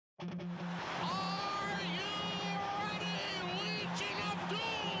Are you ready, Legion of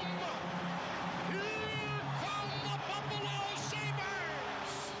Doom? Here come the Buffalo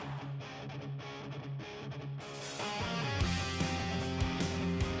Sabres!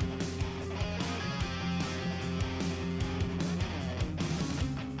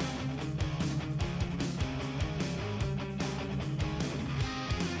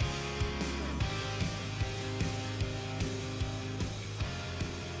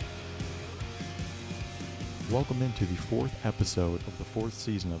 Welcome into the fourth episode of the fourth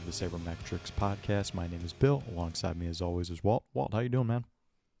season of the Sabermetrics podcast. My name is Bill. Alongside me, as always, is Walt. Walt, how you doing, man?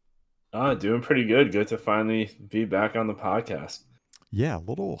 Doing pretty good. Good to finally be back on the podcast. Yeah, a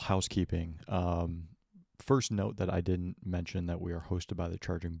little housekeeping. First note that I didn't mention that we are hosted by the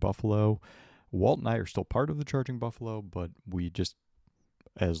Charging Buffalo. Walt and I are still part of the Charging Buffalo, but we just,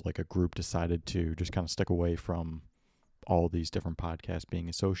 as like a group, decided to just kind of stick away from all these different podcasts being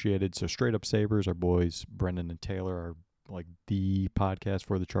associated. So Straight Up Sabres, our boys Brendan and Taylor, are like the podcast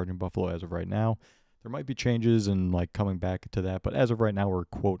for the Charging Buffalo as of right now. There might be changes and like coming back to that, but as of right now, we're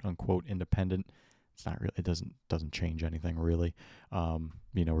quote unquote independent. It's not really, it doesn't change anything really.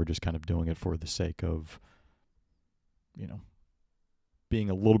 We're just kind of doing it for the sake of,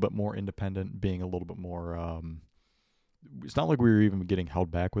 being a little bit more independent, being a little bit more, it's not like we were even getting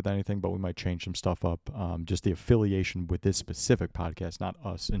held back with anything, but we might change some stuff up. Just the affiliation with this specific podcast, not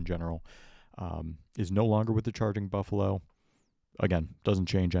us in general, is no longer with the Charging Buffalo. Again, doesn't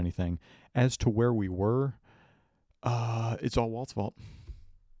change anything. As to where we were, it's all Walt's fault.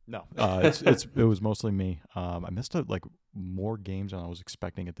 No, it was mostly me. I missed like more games than I was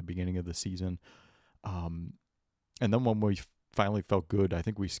expecting at the beginning of the season. And then when we finally felt good, I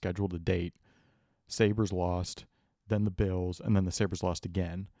think we scheduled a date. Sabres lost, then the Bills, and then the Sabres lost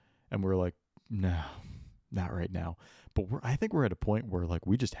again. And we're like, no, not right now. But I think we're at a point where like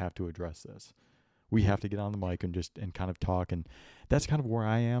we just have to address this. We have to get on the mic and kind of talk. And that's kind of where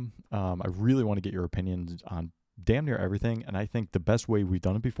I am. I really want to get your opinions on damn near everything. And I think the best way we've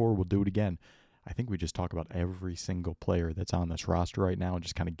done it before, we'll do it again. I think we just talk about every single player that's on this roster right now and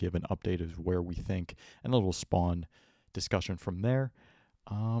just kind of give an update of where we think, and it'll spawn discussion from there.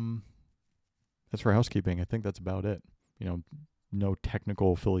 That's for housekeeping. I think that's about it. No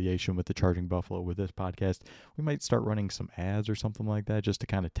technical affiliation with the Charging Buffalo with this podcast. We might start running some ads or something like that just to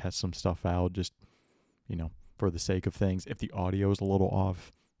kind of test some stuff out, just, for the sake of things. If the audio is a little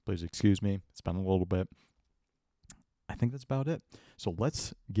off, please excuse me. It's been a little bit. I think that's about it. So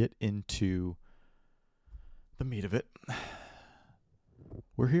let's get into the meat of it.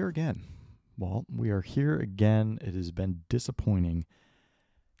 We're here again. Well, we are here again. It has been disappointing,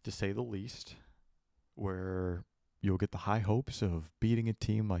 to say the least, where you'll get the high hopes of beating a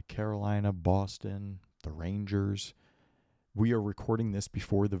team like Carolina, Boston, the Rangers. We are recording this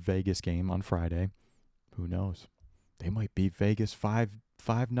before the Vegas game on Friday. Who knows? They might beat Vegas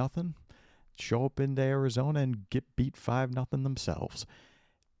 5-0. Show up into Arizona and get beat 5-0 themselves.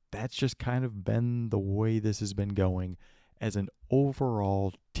 That's just kind of been the way this has been going. As an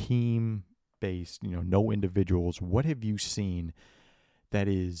overall team-based, no individuals, what have you seen that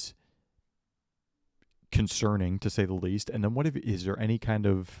is concerning, to say the least? And then is there any kind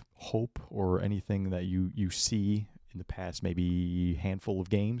of hope or anything that you see in the past maybe handful of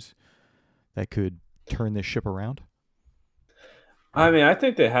games that could turn this ship around? I mean, I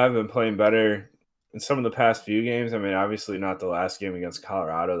think they have been playing better in some of the past few games. I mean, obviously not the last game against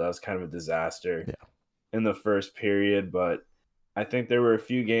Colorado. That was kind of a disaster in the first period, but I think there were a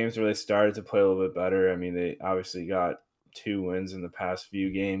few games where they started to play a little bit better. I mean, they obviously got 2 wins in the past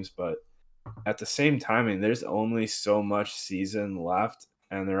few games, but at the same time, I mean, there's only so much season left,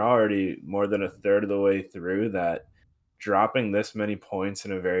 and they're already more than a third of the way through. That dropping this many points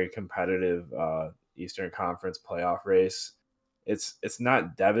in a very competitive Eastern Conference playoff race, it's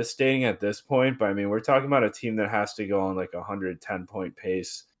not devastating at this point, but I mean, we're talking about a team that has to go on like 110-point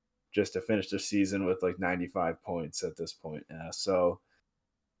pace just to finish the season with like 95 points at this point. So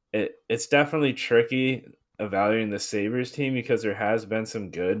it's definitely tricky evaluating the Sabres team because there has been some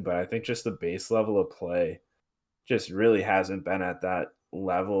good, but I think just the base level of play just really hasn't been at that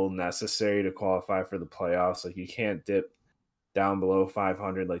level necessary to qualify for the playoffs. Like, you can't dip down below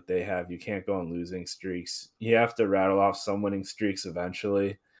 500 like they have. You can't go on losing streaks. You have to rattle off some winning streaks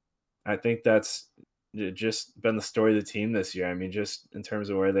eventually. I think that's just been the story of the team this year. I mean, just in terms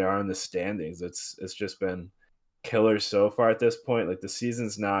of where they are in the standings, it's just been killer so far at this point. Like, the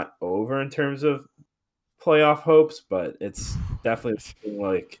season's not over in terms of playoff hopes, but it's definitely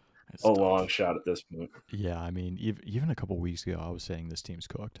like a long shot at this point. Yeah, I mean, even a couple weeks ago, I was saying this team's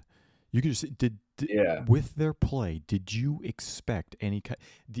cooked. You could just did Yeah. with their play. Did you expect any kind?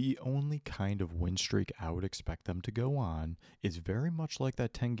 The only kind of win streak I would expect them to go on is very much like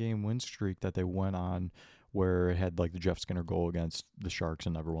that 10-game win streak that they went on, where it had like the Jeff Skinner goal against the Sharks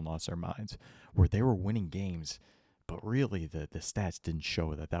and everyone lost their minds, where they were winning games. But really, the stats didn't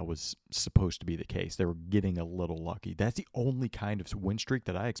show that that was supposed to be the case. They were getting a little lucky. That's the only kind of win streak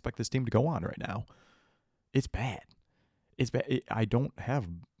that I expect this team to go on right now. It's bad. It's bad. I don't have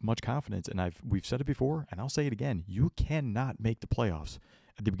much confidence, and we've said it before, and I'll say it again. You cannot make the playoffs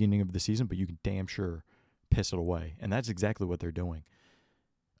at the beginning of the season, but you can damn sure piss it away, and that's exactly what they're doing.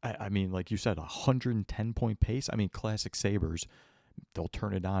 I mean, like you said, 110-point pace. I mean, classic Sabres, they'll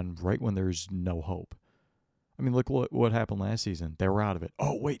turn it on right when there's no hope. I mean, look what happened last season. They were out of it.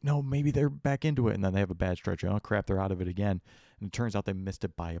 Oh, wait, no, maybe they're back into it, and then they have a bad stretch. Oh, crap, they're out of it again, and it turns out they missed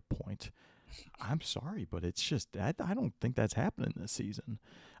it by a point. I'm sorry, but it's just I don't think that's happening this season.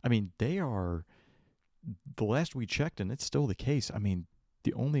 I mean, they are the last we checked, and it's still the case. I mean,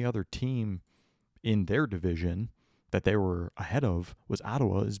 the only other team in their division that they were ahead of was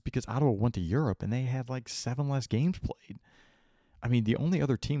Ottawa, is because Ottawa went to Europe and they had like 7 less games played. I mean, the only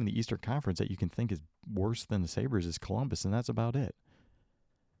other team in the Eastern Conference that you can think is worse than the Sabres is Columbus, and that's about it.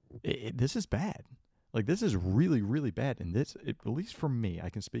 This is bad. Like, this is really, really bad. And this, at least for me, I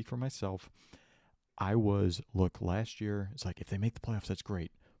can speak for myself. Look, last year, it's like, if they make the playoffs, that's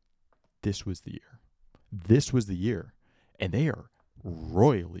great. This was the year. This was the year. And they are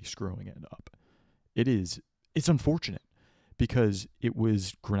royally screwing it up. It's unfortunate because it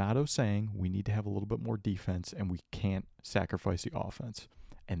was Granato saying we need to have a little bit more defense and we can't sacrifice the offense.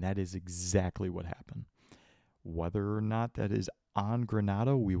 And that is exactly what happened. Whether or not that is on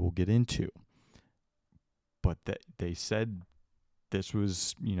Granato, we will get into. But they said this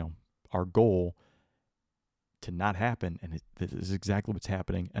was, our goal to not happen, and this is exactly what's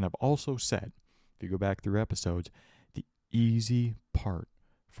happening. And I've also said, if you go back through episodes, the easy part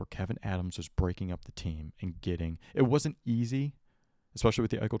for Kevin Adams was breaking up the team and it wasn't easy, especially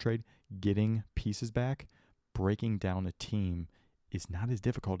with the Eichel trade, getting pieces back. Breaking down a team is not as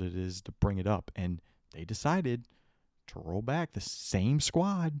difficult as it is to bring it up. And they decided to roll back the same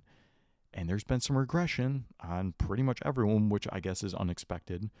squad. And there's been some regression on pretty much everyone, which I guess is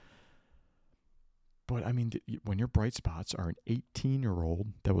unexpected. But, I mean, when your bright spots are an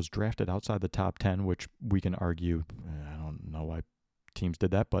 18-year-old that was drafted outside the top 10, which we can argue, I don't know why teams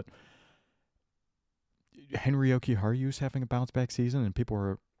did that, but Henry Jokiharju's having a bounce-back season, and people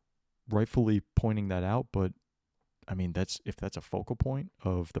are rightfully pointing that out. But, I mean, if that's a focal point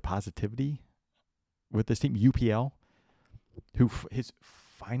of the positivity with this team, UPL, who has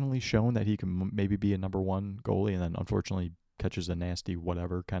finally shown that he can maybe be a number one goalie, and then unfortunately catches a nasty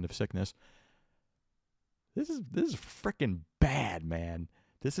whatever kind of sickness. This is freaking bad, man.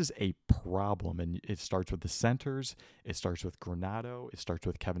 This is a problem, and it starts with the centers. It starts with Granato. It starts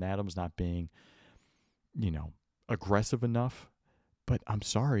with Kevin Adams not being, aggressive enough. But I'm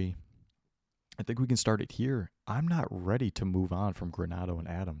sorry. I think we can start it here. I'm not ready to move on from Granato and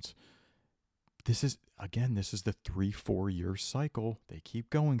Adams. This is the 3-4 year cycle they keep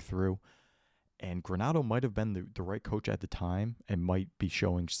going through. And Granato might have been the right coach at the time and might be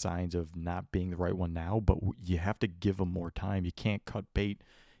showing signs of not being the right one now, but you have to give him more time. You can't cut bait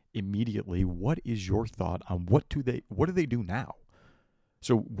immediately. What is your thought on what do they do now?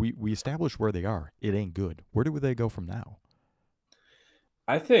 So we established where they are. It ain't good. Where do they go from now?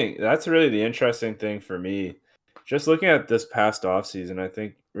 I think that's really the interesting thing for me. Just looking at this past offseason, I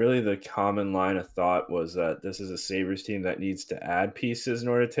think really the common line of thought was that this is a Sabres team that needs to add pieces in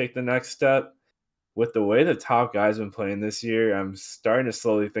order to take the next step. With the way the top guys have been playing this year, I'm starting to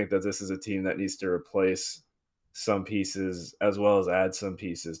slowly think that this is a team that needs to replace some pieces as well as add some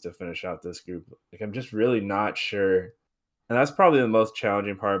pieces to finish out this group. Like, I'm just really not sure. And that's probably the most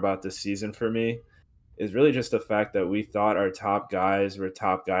challenging part about this season for me, is really just the fact that we thought our top guys were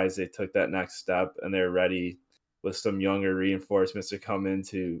top guys. They took that next step and they're ready with some younger reinforcements to come in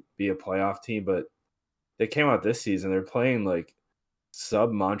to be a playoff team. But they came out this season, they're playing like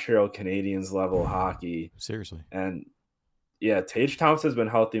sub-Montreal Canadiens level hockey. Seriously. And yeah, Tage Thompson's been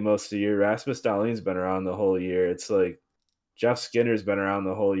healthy most of the year. Rasmus Dahlin's been around the whole year. It's like Jeff Skinner's been around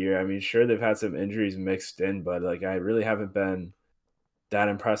the whole year. I mean, sure, they've had some injuries mixed in, but like I really haven't been that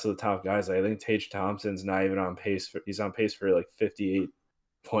impressed with the top guys. I think Tage Thompson's not even on pace. He's on pace for like 58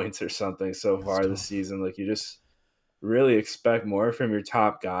 points or something so far this season. Like, you just really expect more from your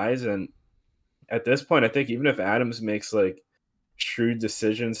top guys. And at this point, I think even if Adams makes like shrewd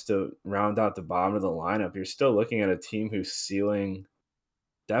decisions to round out the bottom of the lineup, you're still looking at a team whose ceiling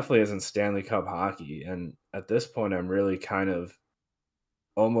definitely isn't Stanley Cup hockey. And at this point, I'm really kind of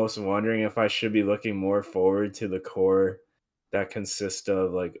almost wondering if I should be looking more forward to the core that consists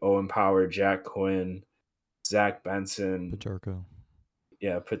of like Owen Power, Jack Quinn, Zach Benson, Paterka.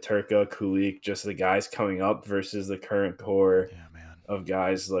 yeah, Paterka, Kulik, just the guys coming up versus the current core Yeah, man. of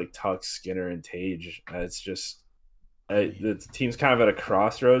guys like Tuck, Skinner, and Tage. It's just I the team's kind of at a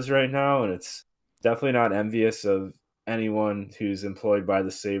crossroads right now, and it's definitely not envious of anyone who's employed by the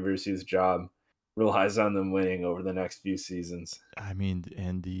Sabres whose job relies on them winning over the next few seasons. mean,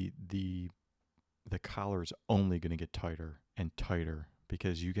 and the collar is only going to get tighter and tighter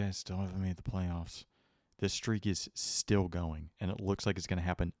because you guys still haven't made the playoffs. This streak is still going, and it looks like it's going to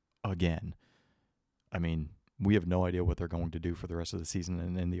happen again. I mean, we have no idea what they're going to do for the rest of the season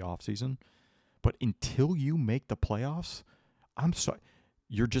and in the offseason. But until you make the playoffs, I'm sorry,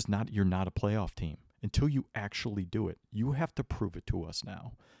 you're not a playoff team. Until you actually do it, you have to prove it to us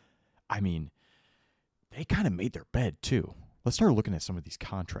now. I mean, they kind of made their bed too. Let's start looking at some of these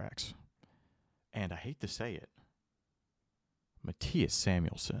contracts. And I hate to say it, Matthias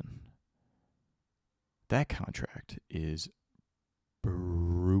Samuelsson, that contract is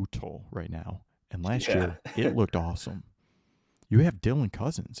brutal right now. And last year, it looked awesome. You have Dylan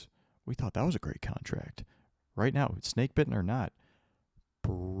Cousins. We thought that was a great contract. Right now, snake bitten or not,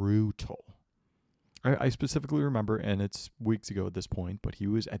 brutal. I specifically remember, and it's weeks ago at this point, but he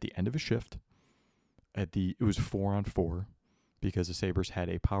was at the end of a shift. It was 4-on-4 because the Sabres had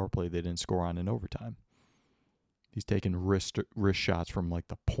a power play they didn't score on in overtime. He's taking wrist shots from like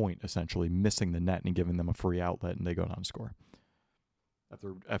the point, essentially missing the net and giving them a free outlet, and they go down and score.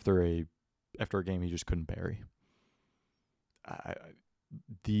 After a game he just couldn't bury.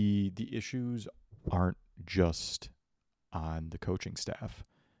 The issues aren't just on the coaching staff,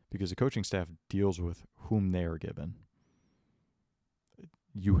 because the coaching staff deals with whom they are given.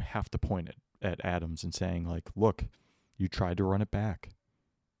 You have to point at Adams and saying, like, look, you tried to run it back.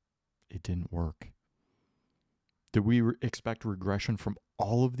 It didn't work. Did we expect regression from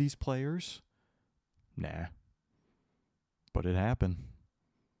all of these players? Nah. But it happened.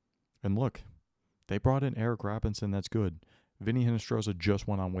 And look, they brought in Eric Robinson. That's good. Vinny Hinostroza just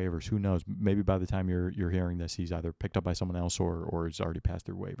went on waivers. Who knows? Maybe by the time you're hearing this, he's either picked up by someone else or has already passed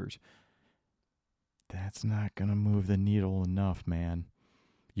through waivers. That's not going to move the needle enough, man.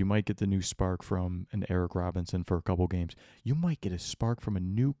 You might get the new spark from an Eric Robinson for a couple games. You might get a spark from a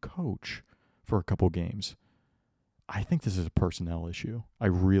new coach for a couple games. I think this is a personnel issue. I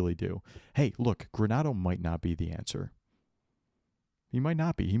really do. Hey, look, Granato might not be the answer. He might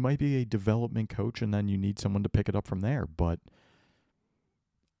not be. He might be a development coach, and then you need someone to pick it up from there. But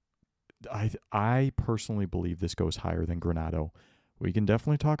I personally believe this goes higher than Granato. We can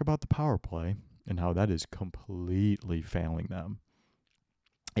definitely talk about the power play and how that is completely failing them.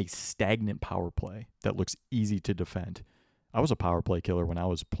 A stagnant power play that looks easy to defend. I was a power play killer when I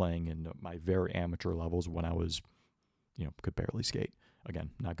was playing in my very amateur levels, when I was, could barely skate.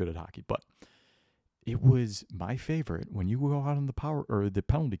 Again, not good at hockey, but it was my favorite when you go out on the power or the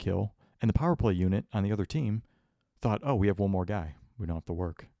penalty kill and the power play unit on the other team thought, oh, we have one more guy. We don't have to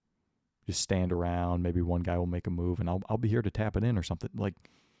work. Just stand around. Maybe one guy will make a move and I'll be here to tap it in or something. Like,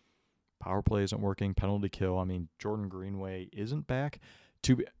 power play isn't working. Penalty kill. I mean, Jordan Greenway isn't back.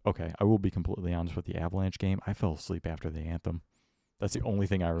 Okay, I will be completely honest with the Avalanche game. I fell asleep after the anthem. That's the only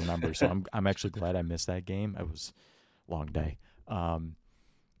thing I remember. So I'm actually glad I missed that game. It was a long day.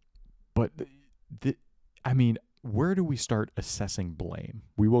 But where do we start assessing blame?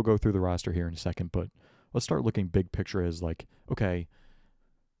 We will go through the roster here in a second, but let's start looking big picture as like, okay,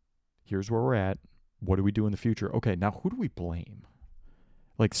 here's where we're at. What do we do in the future? Okay, now who do we blame?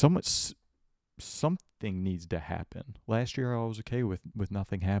 Like, something needs to happen. Last year I was okay with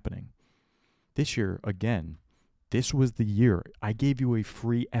nothing happening. This year, again, this was the year. I gave you a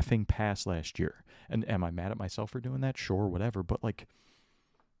free effing pass last year. And am I mad at myself for doing that? Sure, whatever. But, like,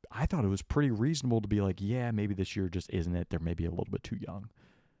 I thought it was pretty reasonable to be like, yeah, maybe this year just isn't it. They're maybe a little bit too young.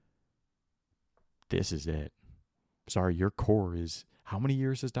 This is it. Sorry, your core is... How many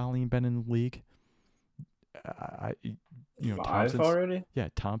years has Dahlin been in the league? 5 already? Yeah,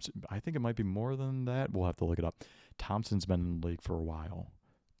 Thompson. I think it might be more than that. We'll have to look it up. Thompson's been in the league for a while.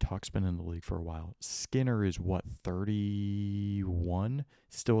 Tuck's been in the league for a while. Skinner is, 31?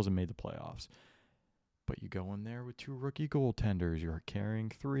 Still hasn't made the playoffs. But you go in there with 2 rookie goaltenders. You're carrying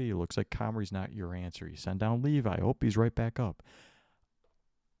 3. It looks like Comrie's not your answer. You send down Levi. I hope he's right back up.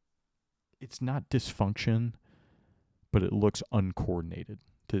 It's not dysfunction, but it looks uncoordinated.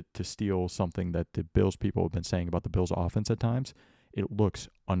 To steal something that the Bills people have been saying about the Bills offense at times, it looks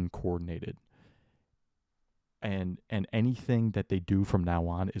uncoordinated. And anything that they do from now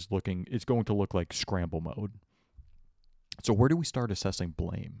on is going to look like scramble mode. So where do we start assessing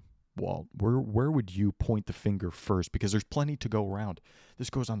blame, Walt? Where would you point the finger first? Because there's plenty to go around. This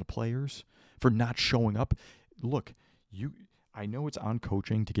goes on to players for not showing up. Look, I know it's on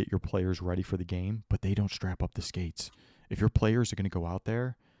coaching to get your players ready for the game, but they don't strap up the skates. If your players are going to go out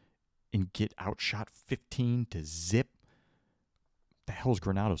there and get outshot 15 to zip, the hell's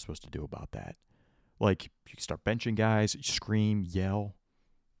Granato supposed to do about that? Like, you start benching guys, scream, yell.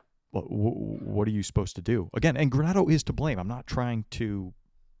 What are you supposed to do? Again, and Granato is to blame. I'm not trying to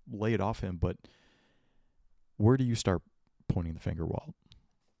lay it off him, but where do you start pointing the finger, Walt?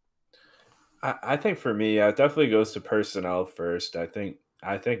 I think for me, it definitely goes to personnel first. I think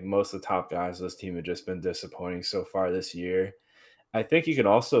most of the top guys on this team have just been disappointing so far this year. I think you could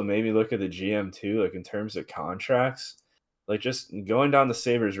also maybe look at the GM too, like in terms of contracts, like just going down the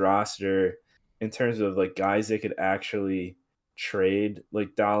Sabres roster in terms of like guys they could actually trade.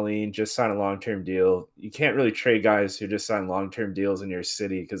 Like Darlene just signed a long term deal. You can't really trade guys who just sign long term deals in your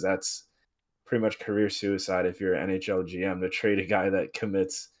city because that's pretty much career suicide if you're an NHL GM to trade a guy that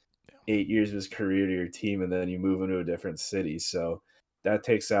commits 8 years of his career to your team and then you move into a different city. So that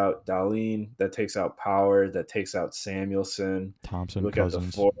takes out Darlene, that takes out Power, that takes out Samuelson. Thompson, Look at the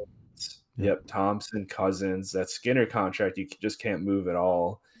Cousins. forwards. Yep. Yep, Thompson, Cousins. That Skinner contract, you just can't move at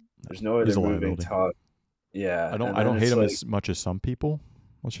all. There's no He's other a moving liability. talk. Yeah, I and don't then hate it's him like, as much as some people.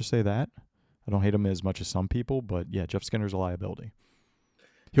 Let's just say that. I don't hate him as much as some people, but yeah, Jeff Skinner's a liability.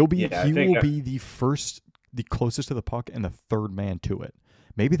 He yeah, I think will be the closest to the puck and the third man to it.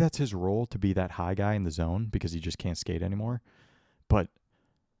 Maybe that's his role, to be that high guy in the zone because he just can't skate anymore. But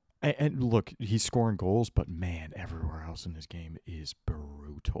and look, he's scoring goals, but man, everywhere else in his game is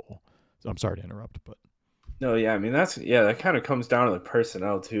brutal. So I'm sorry to interrupt, but no, yeah, I mean that kind of comes down to the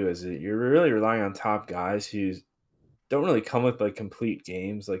personnel too. Is that you're really relying on top guys who don't really come with like complete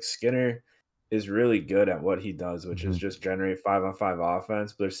games. Like Skinner is really good at what he does, which is just generate 5-on-5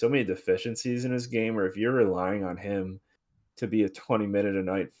 offense. But there's so many deficiencies in his game where if you're relying on him to be a 20-minute a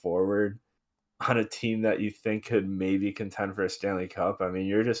night forward on a team that you think could maybe contend for a Stanley Cup, I mean,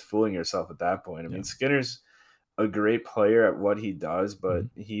 you're just fooling yourself at that point. I yeah. mean, Skinner's a great player at what he does, but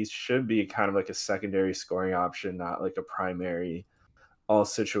Mm-hmm. he should be kind of like a secondary scoring option, not like a primary all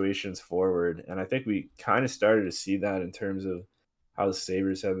situations forward. And I think we kind of started to see that in terms of how the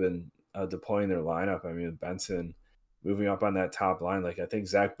Sabres have been deploying their lineup. I mean, with Benson moving up on that top line, like I think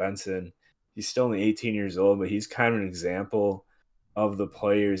Zach Benson, he's still only 18 years old, but he's kind of an example of the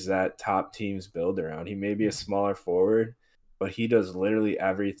players that top teams build around. He may be a smaller forward, but he does literally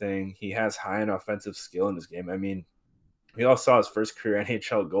everything. He has high end offensive skill in his game. I mean, we all saw his first career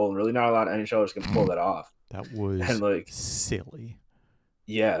NHL goal, and really not a lot of NHLers can pull that off. That And was like, silly.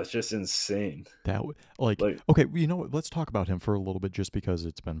 yeah, it's just insane. Like, Like, okay, you know what? Let's talk about him for a little bit, just because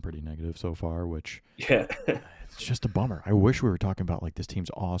it's been pretty negative so far, which yeah. it's just a bummer. I wish we were talking about like this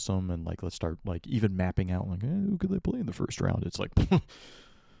team's awesome and like let's start like even mapping out like who could they play in the first round. It's like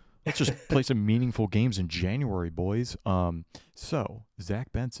let's just play some meaningful games in January, boys. So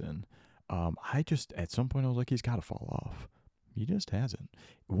Zach Benson, I just at some point I was like he's got to fall off. He just hasn't.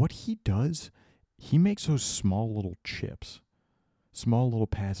 What he does, he makes those small little chips. Small little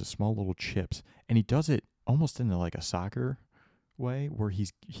passes, small little chips, and he does it almost in like a soccer way where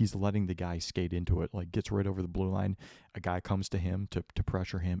he's letting the guy skate into it, like gets right over the blue line. A guy comes to him to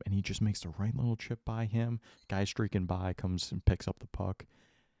pressure him, and he just makes the right little chip by him. Guy streaking by comes and picks up the puck.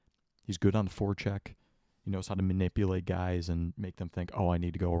 He's good on the forecheck. He knows how to manipulate guys and make them think, oh, I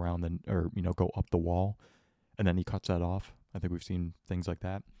need to go around or go up the wall, and then he cuts that off. I think we've seen things like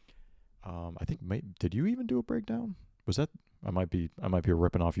that. I think did you even do a breakdown? Was that I might be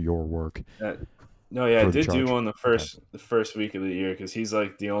ripping off your work. No, yeah, I For the did do charge. one the first week of the year because he's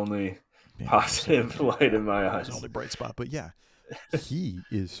like the only positive light in my eyes. The only bright spot. But yeah, he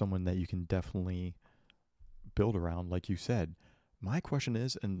is someone that you can definitely build around, like you said. My question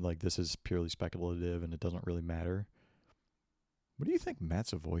is, and like this is purely speculative and it doesn't really matter, what do you think Matt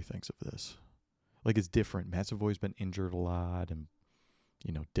Savoy thinks of this? Like, it's different. Matt Savoy's been injured a lot and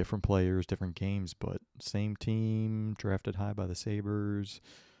different players, different games, but same team, drafted high by the Sabres.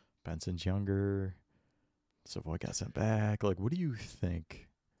 Benson's younger. Savoy got sent back. Like, what do you think?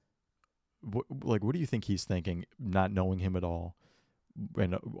 What do you think he's thinking, not knowing him at all?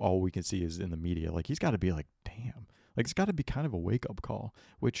 And all we can see is in the media. Like, he's got to be like, damn. Like, it's got to be kind of a wake-up call,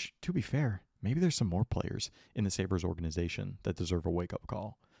 which, to be fair, maybe there's some more players in the Sabres organization that deserve a wake-up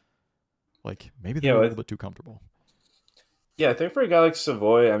call. Like, maybe they're a little bit too comfortable. Yeah, I think for a guy like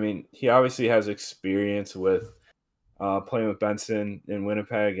Savoy, I mean, he obviously has experience with playing with Benson in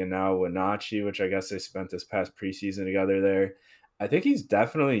Winnipeg and now Wenatchee, which I guess they spent this past preseason together there. I think he's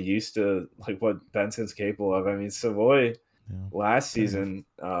definitely used to like what Benson's capable of. I mean, Savoy Yeah, last fair enough. season,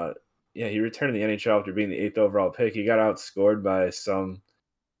 yeah, he returned to the NHL after being the 8th overall pick. He got outscored by some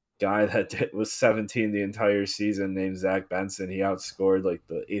guy that was 17 the entire season named Zach Benson. He outscored like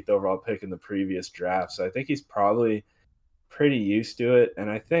the 8th overall pick in the previous draft. So I think he's probably pretty used to it. And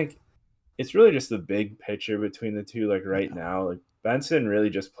I think it's really just the big picture between the two. Like right Yeah, now, like Benson really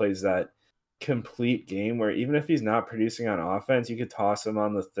just plays that complete game where even if he's not producing on offense, you could toss him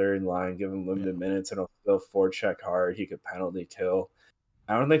on the third line, give him yeah, limited minutes, and he'll still forecheck hard. He could penalty kill.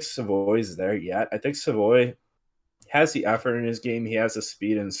 I don't think Savoy's there yet. I think Savoy has the effort in his game. He has the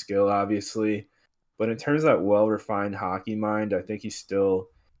speed and skill, obviously. But in terms of that well refined hockey mind, I think he still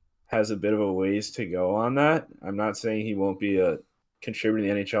has a bit of a ways to go on that. I'm not saying he won't be a contributor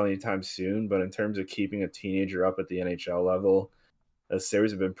in the NHL anytime soon, but in terms of keeping a teenager up at the NHL level, the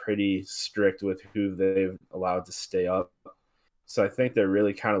Sabres have been pretty strict with who they've allowed to stay up. So I think they're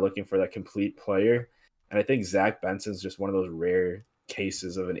really kind of looking for that complete player. And I think Zach Benson's just one of those rare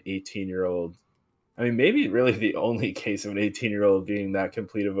cases of an 18-year-old. I mean, maybe really the only case of an 18-year-old being that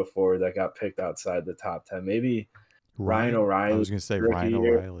complete of a forward that got picked outside the top 10. Maybe Ryan Ryan. I O'Reilly, was gonna say rookie Ryan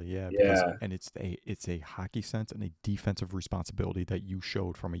year. O'Reilly, yeah, because Yeah. and it's a hockey sense and a defensive responsibility that you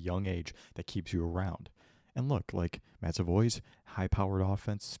showed from a young age that keeps you around. And look, like Matt Savoy's high-powered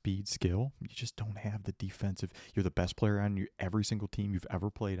offense, speed, skill. You just don't have the defensive. You're the best player on every single team you've ever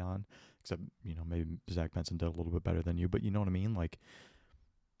played on, except maybe Zach Benson did a little bit better than you, but you know what I mean. Like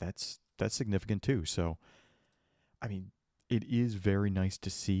that's significant too. So I mean, it is very nice to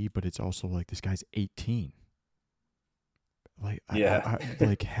see, but it's also like this guy's 18. Like Yeah.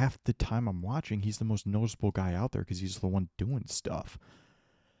 like half the time I'm watching, he's the most noticeable guy out there because he's the one doing stuff.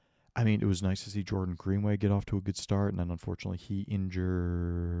 I mean, it was nice to see Jordan Greenway get off to a good start, and then unfortunately he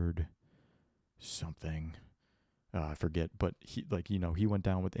injured something. I forget, but he went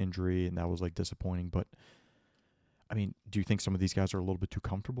down with injury, and that was like disappointing. But I mean, do you think some of these guys are a little bit too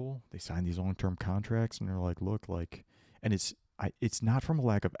comfortable? They sign these long-term contracts, and they're like, look, like, and it's not from a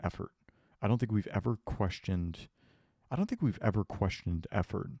lack of effort. I don't think we've ever questioned. I don't think we've ever questioned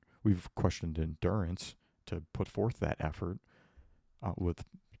effort. We've questioned endurance to put forth that effort with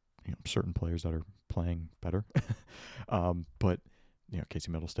certain players that are playing better. But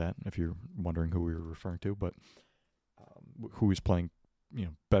Casey Middlestat, if you're wondering who we were referring to, but who is playing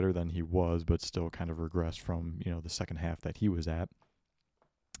better than he was, but still kind of regressed from the second half that he was at.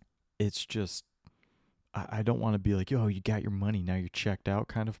 It's just I don't want to be like, yo, you got your money, now you're checked out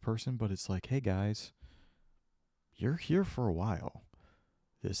kind of person, but it's like, hey guys, you're here for a while.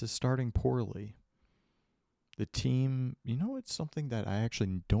 This is starting poorly. The team, it's something that I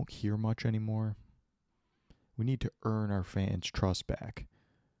actually don't hear much anymore. We need to earn our fans' trust back.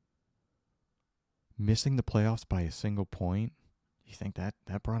 Missing the playoffs by a single point, you think that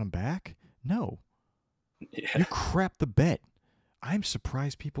brought them back? No. Yeah. You crap the bed. I'm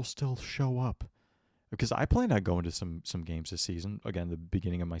surprised people still show up. Because I planned on going to some games this season. Again, the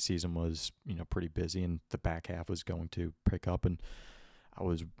beginning of my season was, pretty busy, and the back half was going to pick up, and I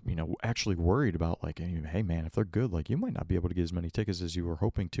was, actually worried about like, hey man, if they're good, like you might not be able to get as many tickets as you were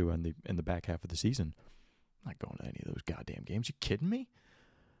hoping to in the back half of the season. I'm not going to any of those goddamn games. You kidding me?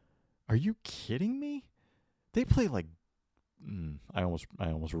 Are you kidding me? They play like, I almost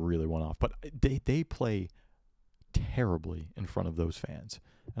really went off, but they play terribly in front of those fans,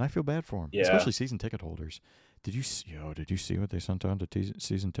 and I feel bad for them, Yeah. especially season ticket holders. Did you see what they sent on to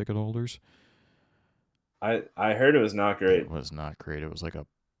season ticket holders? I heard it was not great. It was not great. It was like a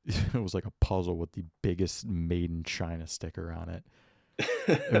puzzle with the biggest Made in China sticker on it.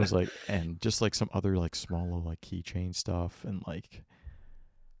 It was like, and just like some other like smaller like keychain stuff, and like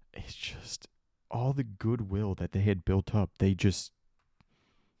it's just all the goodwill that they had built up. They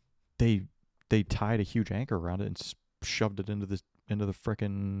tied a huge anchor around it and shoved it into the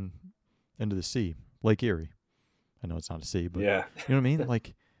frickin' into the sea, Lake Erie. I know it's not a sea, but yeah. you know what I mean?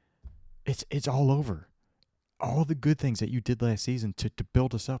 Like it's all over. All the good things that you did last season to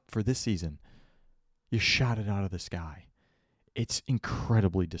build us up for this season, you shot it out of the sky. It's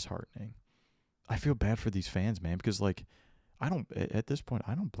incredibly disheartening. I feel bad for these fans, man, because like at this point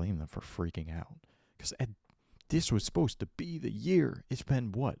I don't blame them for freaking out, because this was supposed to be the year. It's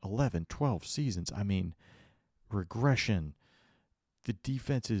been 11, 12 seasons. I mean, regression. The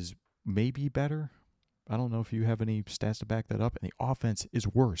defense is maybe better. I don't know if you have any stats to back that up. And the offense is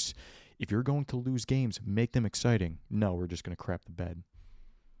worse. If you're going to lose games, make them exciting. No, we're just going to crap the bed.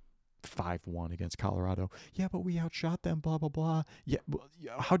 5-1 against Colorado. Yeah, but we outshot them, blah, blah, blah. Yeah, well,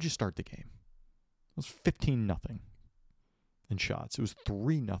 how'd you start the game? It was 15-0 in shots. It was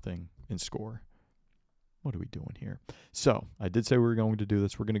 3-0 in score. What are we doing here? So I did say we were going to do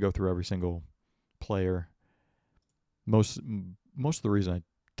this. We're going to go through every single player. Most of the reason I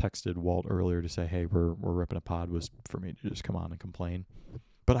texted Walt earlier to say, hey, we're ripping a pod was for me to just come on and complain.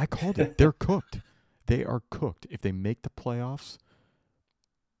 But I called it. They're cooked. They are cooked. If they make the playoffs,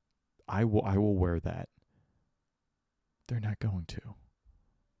 I will wear that. They're not going to.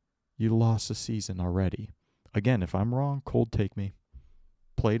 You lost the season already. Again, if I'm wrong, cold take me.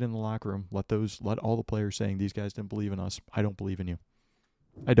 Play it in the locker room. Let all the players saying these guys didn't believe in us. I don't believe in you.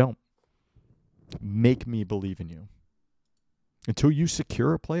 I don't. Make me believe in you. Until you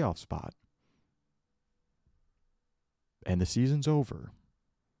secure a playoff spot and the season's over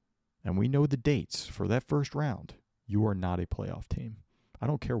and we know the dates for that first round, you are not a playoff team. I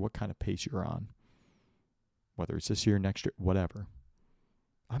don't care what kind of pace you're on, whether it's this year, next year, whatever.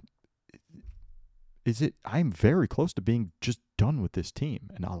 I'm very close to being just done with this team,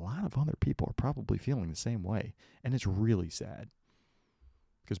 and a lot of other people are probably feeling the same way, and it's really sad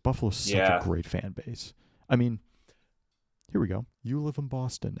because Buffalo's such a great fan base. I mean, here we go. You live in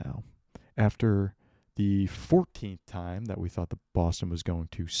Boston now. After the 14th time that we thought that Boston was going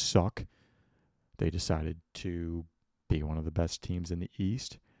to suck, they decided to be one of the best teams in the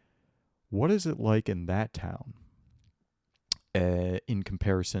East. What is it like in that town in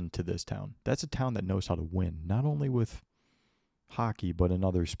comparison to this town? That's a town that knows how to win, not only with hockey, but in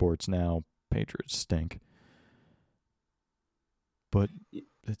other sports now. Patriots stink. But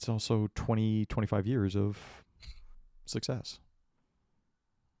it's also 20, 25 years of success.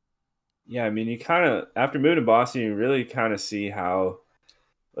 Yeah, I mean, you kind of, after moving to Boston, you really kind of see how,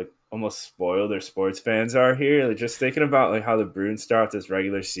 like, almost spoiled their sports fans are here. Like, just thinking about, like, how the Bruins start off this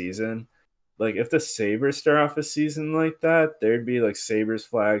regular season. Like, if the Sabres start off a season like that, there'd be, like, Sabres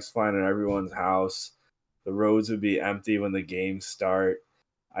flags flying in everyone's house. The roads would be empty when the games start.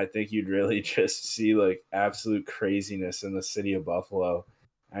 I think you'd really just see, like, absolute craziness in the city of Buffalo.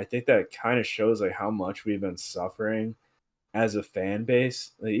 I think that kind of shows, like, how much we've been suffering as a fan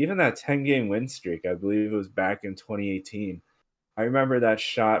base. Like, even that 10-game win streak, I believe it was back in 2018. I remember that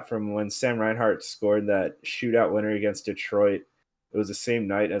shot from when Sam Reinhart scored that shootout winner against Detroit. It was the same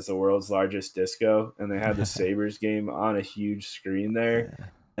night as the world's largest disco, and they had the Sabres game on a huge screen there. Yeah.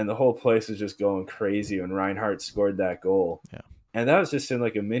 And the whole place was just going crazy when Reinhart scored that goal. Yeah. And that was just in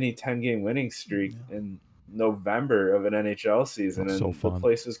like a mini 10-game winning streak in November of an NHL season, and so the fun.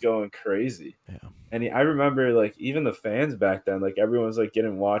 place was going crazy. Yeah. And I remember, like, even the fans back then, like, everyone was like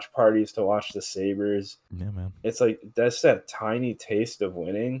getting watch parties to watch the Sabres. Yeah, man. It's like that's that tiny taste of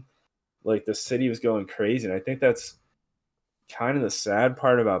winning. Like, the city was going crazy, and I think that's kind of the sad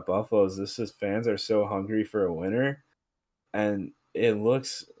part about Buffalo is fans are so hungry for a winner, and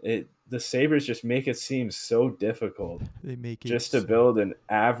the Sabres just make it seem so difficult. They make it just to build an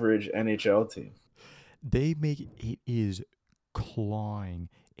average NHL team. They make it is clawing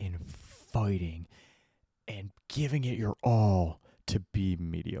and fighting and giving it your all to be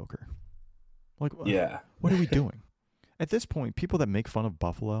mediocre. Like, yeah, what are we doing? At this point, people that make fun of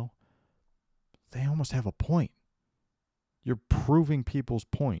Buffalo, they almost have a point. You're proving people's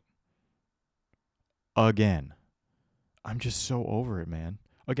point. Again. I'm just so over it, man.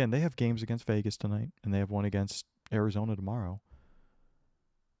 Again, they have games against Vegas tonight, and they have one against Arizona tomorrow.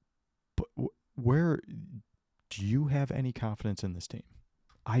 But where do you have any confidence in this team?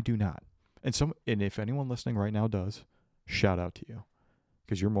 I do not. And if anyone listening right now does, shout out to you,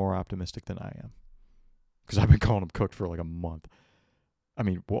 because you're more optimistic than I am. Because I've been calling them cooked for like a month. I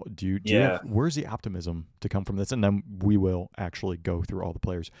mean, what do you have, where's the optimism to come from this? And then we will actually go through all the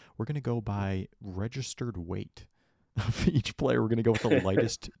players. We're going to go by registered weight of each player. We're going to go with the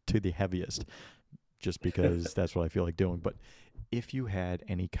lightest to the heaviest, just because that's what I feel like doing. But if you had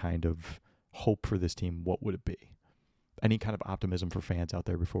any kind of hope for this team, what would it be? Any kind of optimism for fans out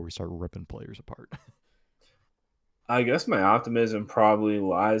there before we start ripping players apart? I guess my optimism probably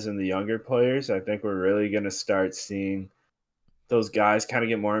lies in the younger players. I think we're really going to start seeing those guys kind of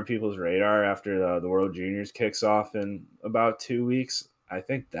get more on people's radar after the World Juniors kicks off in about 2 weeks. I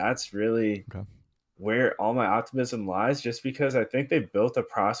think that's really where all my optimism lies, just because I think they built a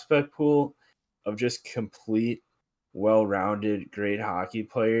prospect pool of just complete, well-rounded, great hockey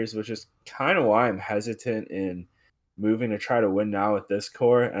players, which is kind of why I'm hesitant in moving to try to win now with this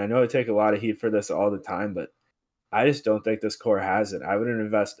core. And I know I take a lot of heat for this all the time, but I just don't think this core has it. I wouldn't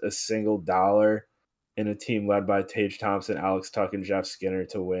invest a single dollar in a team led by Tage Thompson, Alex Tuck, and Jeff Skinner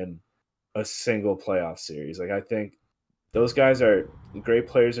to win a single playoff series. Like, I think those guys are great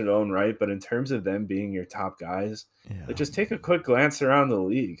players in their own right, but in terms of them being your top guys, like, just take a quick glance around the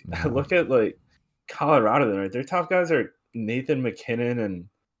league. Look at, like, Colorado. Right? Their top guys are Nathan McKinnon and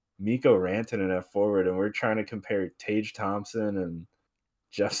Mikko Rantanen at forward, and we're trying to compare Tage Thompson and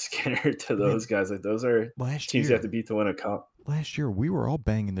Jeff Skinner to I mean, those guys. Like, those are last teams you have year, to beat to win a cup. last year we were all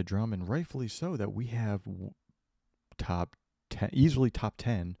banging the drum, and rightfully so, that we have top 10, easily top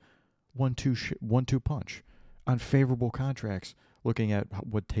 10, 1-2 punch on favorable contracts. Looking at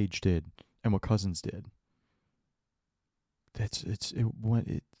what Tage did and what Cousins did, it's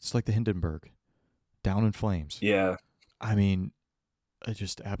like the Hindenburg, down in flames. Yeah, I mean, it's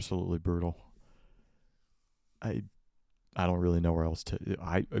just absolutely brutal. I don't really know where else to.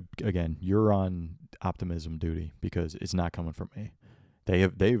 Again, you're on optimism duty because it's not coming from me.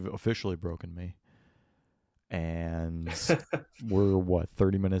 They've officially broken me, and we're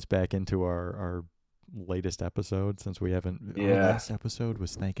 30 minutes back into our latest episode since we haven't. Our yeah, last episode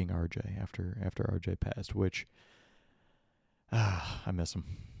was thanking RJ after RJ passed, which I miss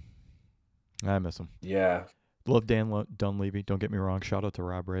him. I miss him. yeah. Love Dan Dunleavy. Don't get me wrong. Shout out to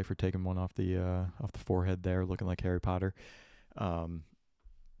Rob Ray for taking one off the forehead there, looking like Harry Potter.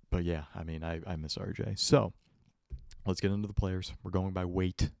 But yeah, I mean, I miss RJ. So let's get into the players. We're going by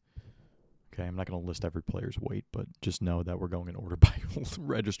weight. Okay, I'm not going to list every player's weight, but just know that we're going in order by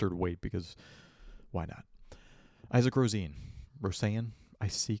registered weight because why not? Isaac Rosén. I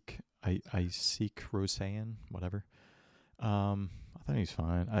seek Rosén, whatever. I think he's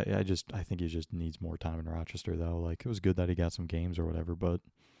fine. I think he just needs more time in Rochester though. Like, it was good that he got some games or whatever, but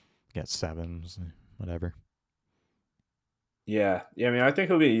he got 7s, whatever. Yeah. I mean, I think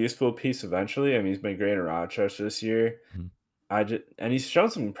he'll be a useful piece eventually. I mean, he's been great in Rochester this year. Mm-hmm. And he's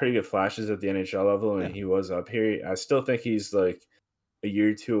shown some pretty good flashes at the NHL level when he was up here. I still think he's like a year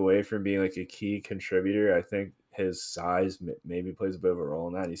or two away from being like a key contributor. I think his size maybe plays a bit of a role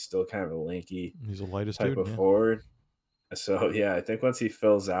in that. He's still kind of a lanky, He's the lightest type dude, of forward. So yeah, I think once he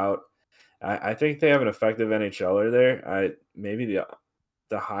fills out, I think they have an effective NHLer there. Maybe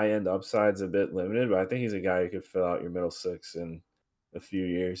the high end upside's a bit limited, but I think he's a guy who could fill out your middle six in a few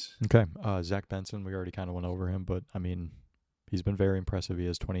years. Okay. Zach Benson, we already kind of went over him, but I mean, he's been very impressive. He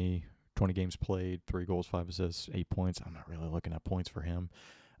has 20 games played, 3 goals, 5 assists, 8 points. I'm not really looking at points for him.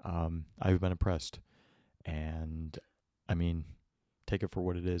 I've been impressed. And I mean, take it for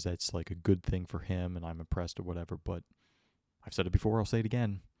what it is. That's like a good thing for him, and I'm impressed or whatever. But I've said it before, I'll say it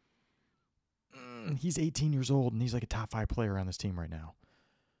again. He's 18 years old, and he's like a top 5 player on this team right now.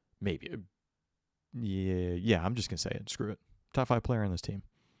 Maybe. Yeah, I'm just going to say it. Screw it. Top 5 player on this team.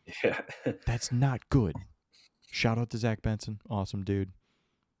 Yeah. That's not good. Shout out to Zach Benson. Awesome dude.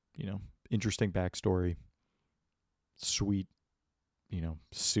 Interesting backstory. Sweet,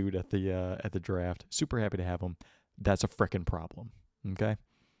 suit at the draft. Super happy to have him. That's a frickin' problem. Okay?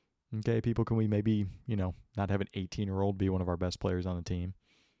 Okay, people, can we maybe, not have an 18-year-old be one of our best players on the team?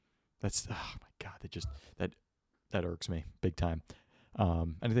 That's, oh my God, that irks me big time.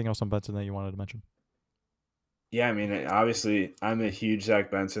 Anything else on Benson that you wanted to mention? Yeah, I mean, obviously, I'm a huge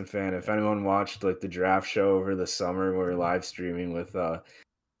Zach Benson fan. If anyone watched like the draft show over the summer, we were live streaming with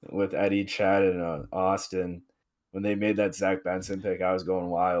Eddie, Chad, and Austin. When they made that Zach Benson pick, I was going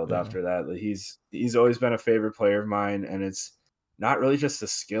wild after that. Like, he's always been a favorite player of mine, and it's not really just a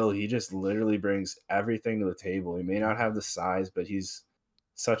skill. He just literally brings everything to the table. He may not have the size, but he's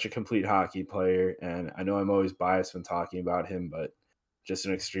such a complete hockey player. And I know I'm always biased when talking about him, but just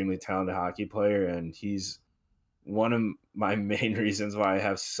an extremely talented hockey player. And he's one of my main reasons why I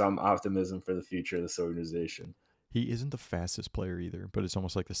have some optimism for the future of this organization. He isn't the fastest player either, but it's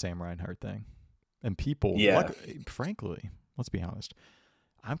almost like the Sam Reinhart thing. And people, frankly, let's be honest,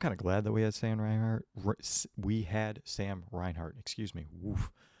 I'm kind of glad that we had Sam Reinhart. Excuse me. Woof.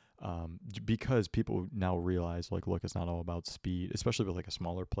 Because people now realize, like, look, it's not all about speed, especially with like a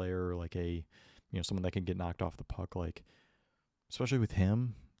smaller player or like someone that can get knocked off the puck. Like, especially with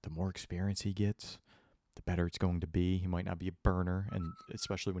him, the more experience he gets, the better it's going to be. He might not be a burner, and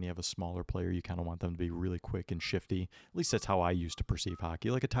especially when you have a smaller player, you kind of want them to be really quick and shifty. At least that's how I used to perceive hockey,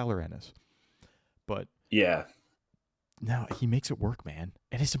 like a Tyler Ennis. But yeah, no, he makes it work, man.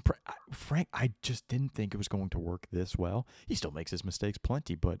 And it's Frank, I just didn't think it was going to work this well. He still makes his mistakes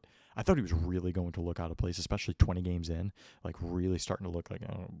plenty, but I thought he was really going to look out of place, especially 20 games in, like really starting to look like,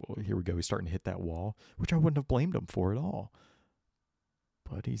 oh, well, here we go. He's starting to hit that wall, which I wouldn't have blamed him for at all.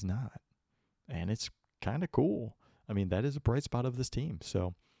 But he's not. And it's kind of cool. I mean, that is a bright spot of this team.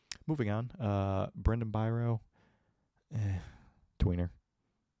 So, moving on. Brendan Byro, tweener.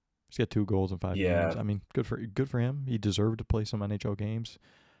 He's got 2 goals in 5 games. I mean, good for him. He deserved to play some NHL games.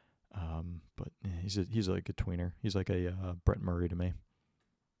 But he's like a tweener. He's like a Brett Murray to me.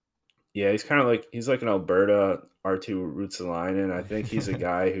 Yeah, he's like an Alberta R2 Ruotsalainen. I think he's a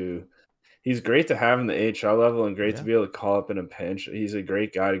guy who he's great to have in the AHL level and great to Yeah. be able to call up in a pinch. He's a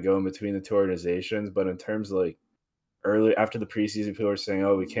great guy to go in between the two organizations. But in terms of like early after the preseason, people are saying,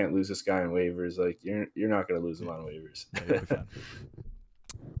 "Oh, we can't lose this guy on waivers." Like you're not going to lose him on waivers. Yeah, you'll be fine.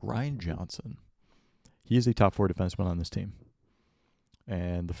 Ryan Johnson. He is a top 4 defenseman on this team.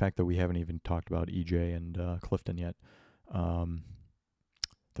 And the fact that we haven't even talked about EJ and Clifton yet,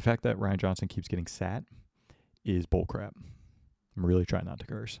 the fact that Ryan Johnson keeps getting sat is bullcrap. I'm really trying not to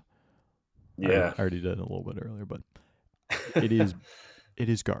curse. Yeah. I already did it a little bit earlier, but it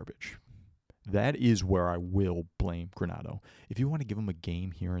is garbage. That is where I will blame Granato. If you want to give him a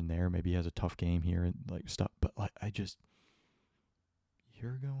game here and there, maybe he has a tough game here and like stuff, but like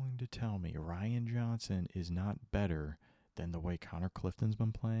you're going to tell me Ryan Johnson is not better than the way Connor Clifton's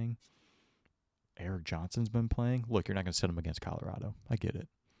been playing, Eric Johnson's been playing? Look, you're not going to set him against Colorado. I get it.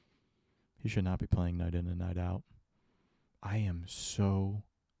 He should not be playing night in and night out. I am so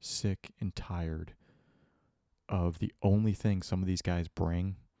sick and tired of the only thing some of these guys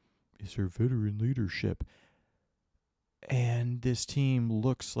bring is their veteran leadership. And this team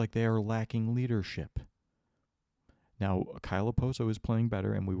looks like they are lacking leadership. Now, Kyle Oposo is playing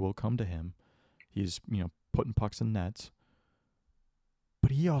better, and we will come to him. He's, putting pucks in nets.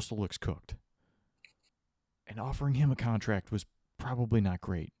 But he also looks cooked. And offering him a contract was probably not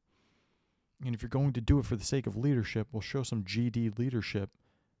great. And if you're going to do it for the sake of leadership, we'll show some GD leadership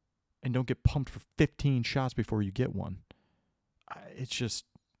and don't get pumped for 15 shots before you get one. It's just,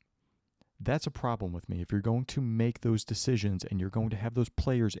 that's a problem with me. If you're going to make those decisions and you're going to have those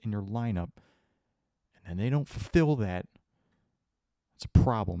players in your lineup and then they don't fulfill that, it's a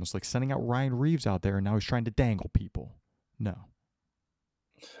problem. It's like sending out Ryan Reeves out there and now he's trying to dangle people. No.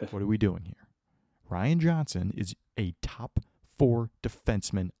 What are we doing here? Ryan Johnson is a top 4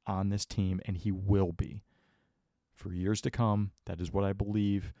 defenseman on this team, and he will be for years to come. That is what I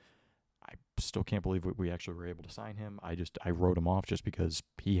believe. I still can't believe we actually were able to sign him. I wrote him off just because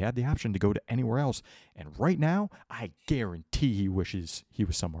he had the option to go to anywhere else. And right now, I guarantee he wishes he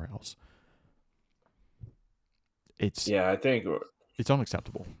was somewhere else. I think it's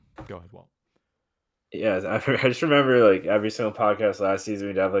unacceptable. Go ahead, Walt. Yeah, I just remember like every single podcast last season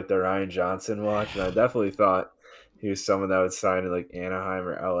we'd have like the Ryan Johnson watch, and I definitely thought he was someone that would sign in like Anaheim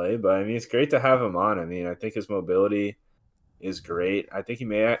or LA. But I mean, it's great to have him on. I mean, I think his mobility is great. I think he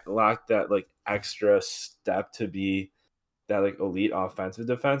may lack that like extra step to be that like elite offensive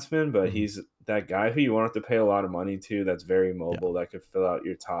defenseman, but he's that guy who you won't have to pay a lot of money to. That's very mobile. That could fill out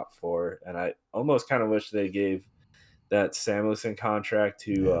your top 4. And I almost kind of wish they gave that Samuelson contract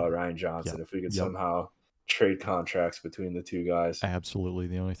to Ryan Johnson if we could somehow trade contracts between the two guys. Absolutely.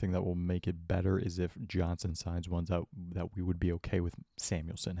 The only thing that will make it better is if Johnson signs ones out that we would be okay with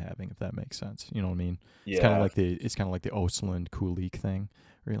Samuelson having, if that makes sense. You know what I mean? Yeah. It's kind of like the Osland Kulik thing,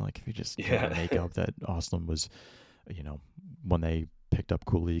 where you're like, if you just make up that Osland was, when they picked up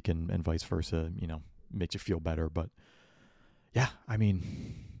Kulik and vice versa, makes you feel better. But yeah, I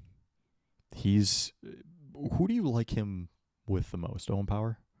mean, who do you like him with the most? Owen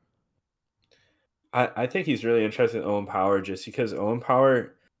Power? I think he's really interested in Owen Power just because Owen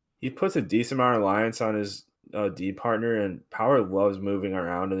Power, he puts a decent amount of reliance on his D partner, and Power loves moving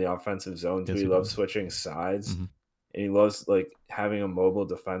around in the offensive zone too. He loves switching sides, and he loves like having a mobile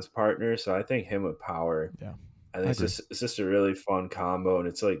defense partner. So I think him with Power, I think it's just a really fun combo, and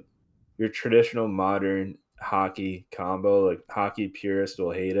it's like your traditional modern hockey combo. Like hockey purists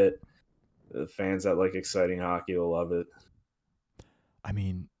will hate it. The fans that like exciting hockey will love it. I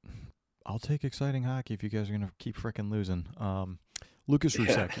mean, I'll take exciting hockey if you guys are going to keep freaking losing. Lucas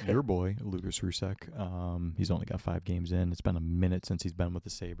Rusek, your boy, Lucas Rusek, he's only got 5 games in. It's been a minute since he's been with the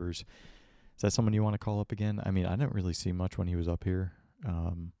Sabres. Is that someone you want to call up again? I mean, I didn't really see much when he was up here.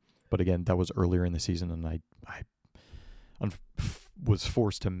 But again, that was earlier in the season, and I was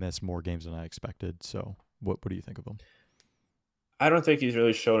forced to miss more games than I expected. So what do you think of him? I don't think he's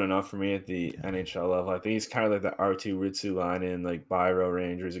really shown enough for me at the NHL level. I think he's kind of like the R2 Rutsulainen, like Biro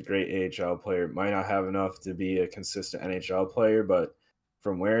Ranger. He's a great AHL player. Might not have enough to be a consistent NHL player, but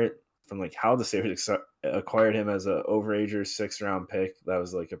from like how the Sabres acquired him as an overager 6th-round pick, that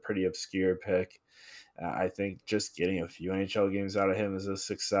was like a pretty obscure pick. I think just getting a few NHL games out of him is a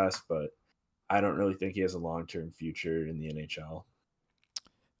success, but I don't really think he has a long-term future in the NHL.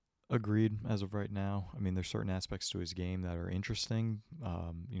 Agreed. As of right now, I mean, there's certain aspects to his game that are interesting.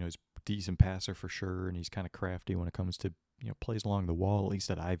 He's a decent passer for sure, and he's kind of crafty when it comes to plays along the wall. At least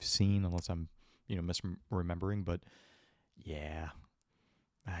that I've seen, unless I'm misremembering. But yeah,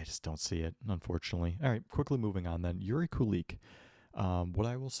 I just don't see it, unfortunately. All right, quickly moving on then. Yuri Kulik. What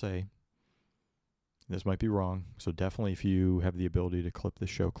I will say, This might be wrong, so definitely if you have the ability to clip the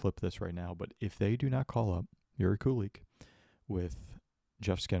show, clip this right now. But if they do not call up Yuri Kulik with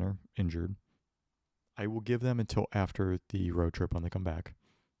Jeff Skinner injured, I will give them until after the road trip when they come back.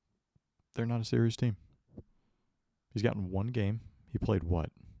 They're not a serious team. He's gotten one game. He played what?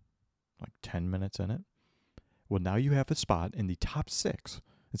 Like 10 minutes in it? Well, now you have a spot in the top 6.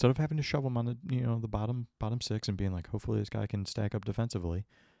 Instead of having to shove him on the the bottom 6 and being like, hopefully this guy can stack up defensively.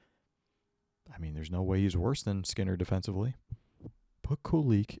 I mean, there's no way he's worse than Skinner defensively. Put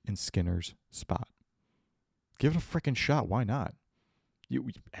Kulik in Skinner's spot. Give it a freaking shot. Why not?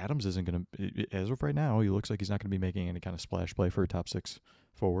 Adams isn't going to, as of right now, he looks like he's not going to be making any kind of splash play for a top 6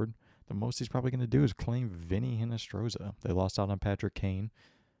 forward. The most he's probably going to do is claim Vinny Hinostroza. They lost out on Patrick Kane.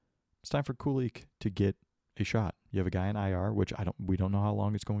 It's time for Kulik to get a shot. You have a guy in IR, which we don't know how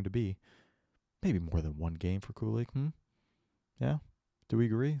long it's going to be. Maybe more than one game for Kulik. Yeah? Do we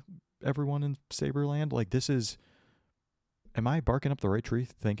agree? Everyone in Saberland? Like, this is... Am I barking up the right tree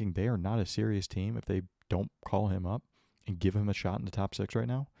thinking they are not a serious team if they don't call him up and give him a shot in the top 6 right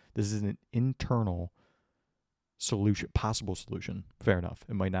now? This is an internal solution, possible solution. Fair enough.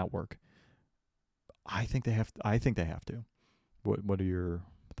 It might not work. I think they have to. What are your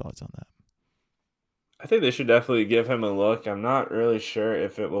thoughts on that? I think they should definitely give him a look. I'm not really sure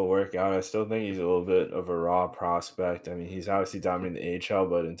if it will work out. I still think he's a little bit of a raw prospect. I mean, he's obviously dominating the AHL,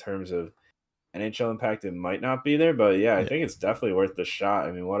 but in terms of NHL impact, it might not be there. But yeah, I think it's definitely worth the shot.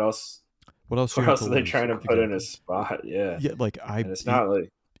 I mean, what else? What else are they trying to put in his spot? Yeah, like and it's not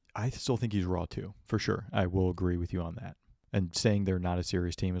like I still think he's raw too, for sure. I will agree with you on that. And saying they're not a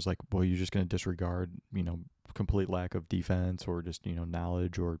serious team is like, well, you're just going to disregard, complete lack of defense or just,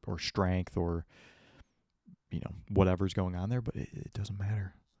 knowledge or strength or, whatever's going on there. But it doesn't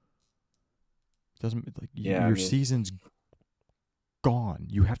matter. It doesn't, like, your season's gone.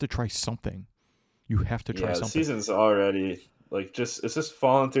 You have to try something. You have to try something. The season's already, like, it's just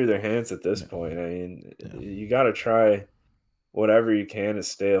falling through their hands at this point. I mean, you got to try whatever you can to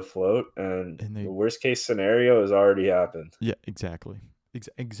stay afloat, and the worst case scenario has already happened. Yeah, exactly.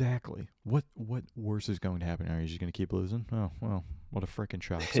 Exactly. What worse is going to happen? Are you just going to keep losing? Oh, well, what a freaking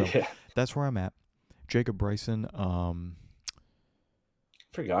shock. So that's where I'm at. Jacob Bryson,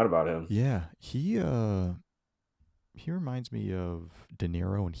 forgot about him. Yeah, he reminds me of De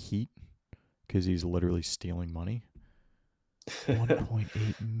Niro in Heat because he's literally stealing money.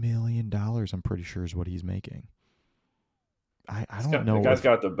 $1.8 million, I'm pretty sure, is what he's making. I don't know. The guy's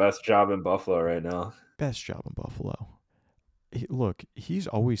got the best job in Buffalo right now. Best job in Buffalo. Look, he's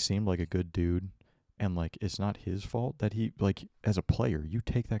always seemed like a good dude, and, like, it's not his fault that he, like, as a player, you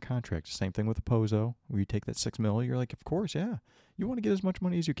take that contract. Same thing with Pozo, where you take that $6 million. You're like, of course, yeah. You want to get as much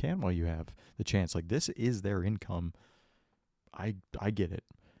money as you can while you have the chance. Like, this is their income. I get it.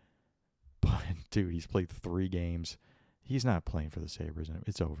 But, dude, he's played 3 games. He's not playing for the Sabres, and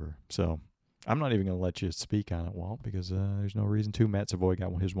it's over. So I'm not even going to let you speak on it, Walt, because there's no reason to. Matt Savoy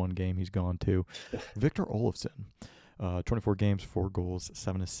got his 1 game. He's gone, too. Victor Olofsson, 24 games, 4 goals,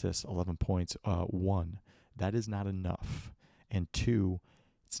 7 assists, 11 points. 1, that is not enough. And 2,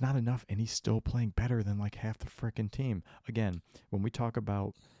 it's not enough, and he's still playing better than, like, half the freaking team. Again, when we talk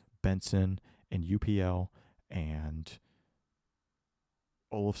about Benson and UPL and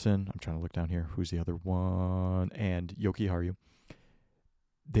Olofsson, I'm trying to look down here. Who's the other one? And Yoki Haru.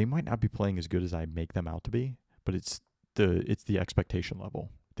 They might not be playing as good as I make them out to be, but it's the expectation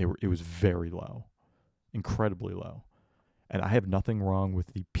level. It was very low, incredibly low, and I have nothing wrong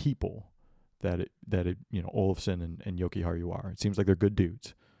with the people that Olofsson and Yoki Haru are. It seems like they're good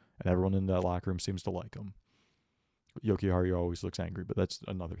dudes, and everyone in that locker room seems to like them. Yoki Haru always looks angry, but that's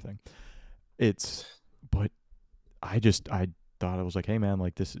another thing. But I thought, I was like, hey man,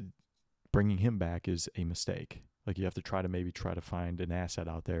 like, this bringing him back is a mistake. Like, you have to try to find an asset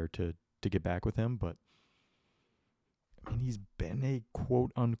out there to get back with him. But I mean, he's been a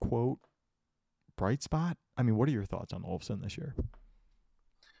quote unquote bright spot. I mean, what are your thoughts on Olofsson this year?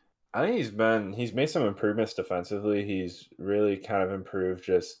 I think he's made some improvements defensively. He's really kind of improved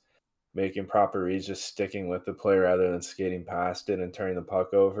just making proper reads, just sticking with the play rather than skating past it and turning the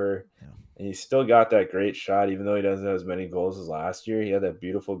puck over. Yeah. And he's still got that great shot, even though he doesn't have as many goals as last year. He had that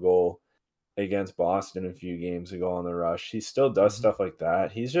beautiful goal against Boston a few games ago on the rush. He still does stuff like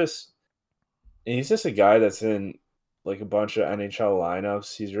that. He's just a guy that's in, like, a bunch of NHL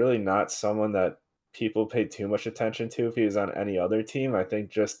lineups. He's really not someone that people pay too much attention to if he was on any other team. I think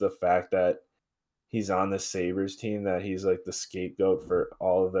just the fact that he's on the Sabres team, that he's, like, the scapegoat for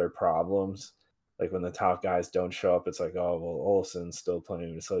all of their problems. Like, when the top guys don't show up, it's like, oh, well, Olson's still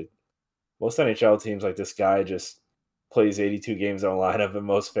playing. It's like most NHL teams, like, this guy just plays 82 games on a lineup, and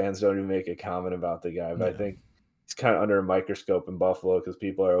most fans don't even make a comment about the guy. But I Yeah. think he's kind of under a microscope in Buffalo because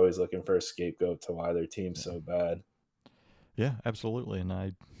people are always looking for a scapegoat to why their team's so bad. Yeah, absolutely. And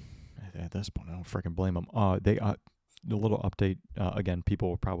at this point, I don't freaking blame them. The little update, again, people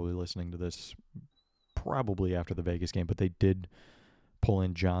were probably listening to this probably after the Vegas game, but they did pull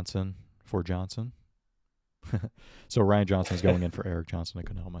in Johnson for Johnson. So Ryan Johnson's going in for Eric Johnson. I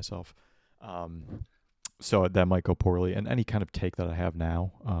couldn't help myself. So that might go poorly. And any kind of take that I have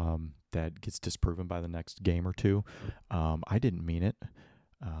now that gets disproven by the next game or two, I didn't mean it.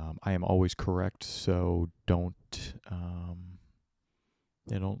 I am always correct, so don't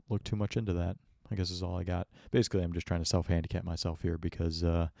look too much into that. I guess is all I got. Basically, I'm just trying to self-handicap myself here because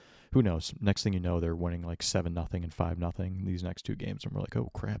who knows? Next thing you know, they're winning like 7-0 and 5-0 these next two games, and we're like, oh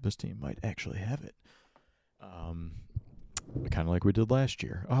crap, this team might actually have it. Kind of like we did last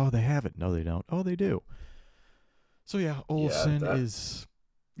year. Oh, they have it. No, they don't. Oh, they do. So yeah, Olsen is.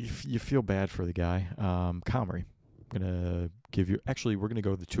 You feel bad for the guy. Comrie, I'm gonna give you. Actually, we're gonna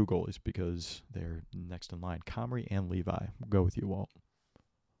go with the two goalies because they're next in line. Comrie and Levi. We'll go with you, Walt.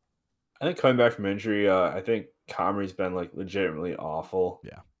 I think coming back from injury, I think Comrie's been like legitimately awful.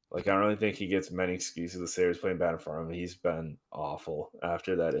 Yeah. Like I don't really think he gets many excuses. The Sabres playing bad in front of him. He's been awful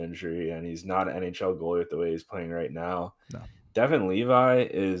after that injury, and he's not an NHL goalie with the way he's playing right now. No. Devin Levi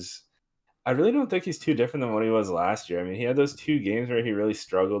is. I really don't think he's too different than what he was last year. I mean, he had those 2 games where he really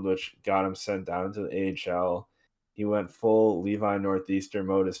struggled, which got him sent down to the AHL. He went full Levi Northeastern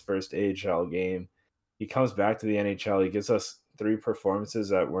mode his first AHL game. He comes back to the NHL. He gives us 3 performances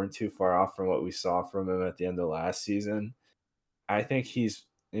that weren't too far off from what we saw from him at the end of last season. I think he's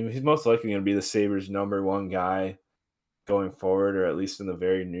most likely going to be the Sabres' #1 guy going forward, or at least in the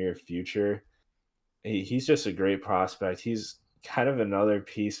very near future. He's just a great prospect. He's kind of another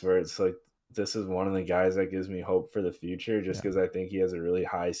piece where it's like, this is one of the guys that gives me hope for the future just because I think he has a really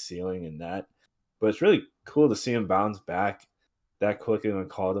high ceiling in that. But it's really cool to see him bounce back that quickly when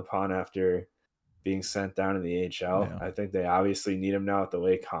called upon after being sent down to the AHL. Yeah. I think they obviously need him now with the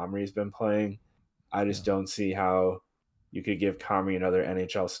way Comrie's been playing. I just don't see how you could give Comrie another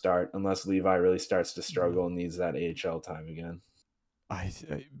NHL start unless Levi really starts to struggle and needs that AHL time again.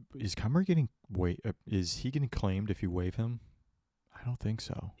 Is Comrie getting is he getting claimed if you waive him? I don't think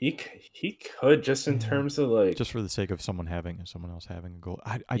so. He could just in terms of like just for the sake of someone else having a goal.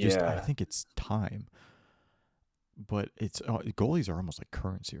 I think it's time. But it's goalies are almost like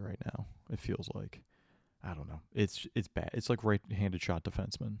currency right now. It feels like, I don't know. It's bad. It's like right-handed shot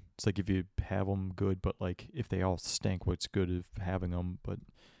defensemen. It's like if you have them, good, but like if they all stink, what's good of having them? But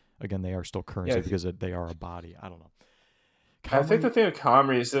again, they are still currency because they are a body. I don't know. I think the thing with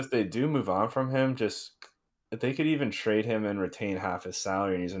Comrie is if they do move on from him, just if they could even trade him and retain half his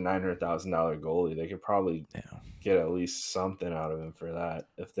salary, and he's a $900,000 goalie, they could probably get at least something out of him for that.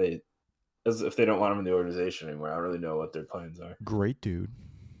 If they don't want him in the organization anymore, I don't really know what their plans are. Great dude.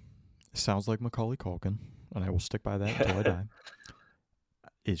 Sounds like Macaulay Culkin, and I will stick by that until I die.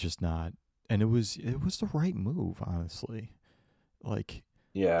 It's just not, and it was the right move, honestly. Like,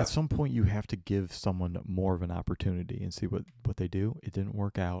 at some point you have to give someone more of an opportunity and see what they do. It didn't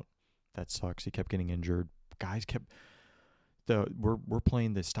work out. That sucks. He kept getting injured. Guys kept we're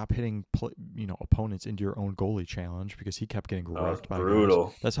playing this stop hitting opponents into your own goalie challenge because he kept getting wrecked by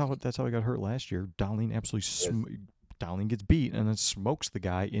brutal. Guys. That's how he got hurt last year. Dahlin absolutely Dahlin gets beat and then smokes the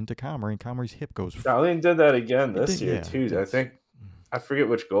guy into Comrie, and Comrie's hip goes. Dahlin did that again this year too. I think I forget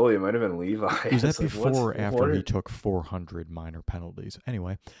which goalie. It might have been Levi. Was that before or after he took 400 minor penalties?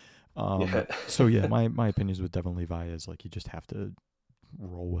 Anyway, so yeah, my opinions with Devin Levi is like you just have to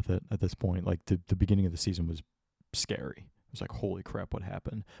roll with it at this point. Like the beginning of the season was scary. It was like, holy crap, what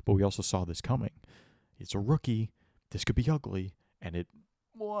happened? But we also saw this coming. It's a rookie. This could be ugly, and it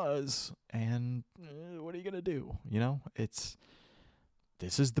was. And what are you gonna do? This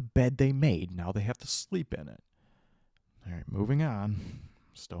is the bed they made. Now they have to sleep in it. All right, moving on.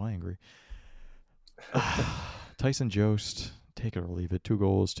 Still angry. Tyson Jost, take it or leave it. 2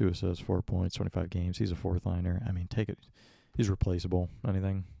 goals, 2 assists, 4 points, 25 games. He's a 4th liner. I mean, take it. He's replaceable.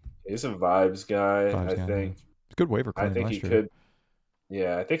 Anything? He's a vibes guy. I think. It's a good waiver claim. I think last he year. could.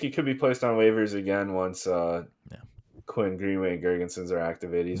 Yeah, I think he could be placed on waivers again once Quinn Greenway and Gergensons are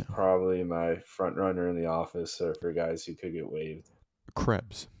activated. He's probably my front runner in the office for guys who could get waived.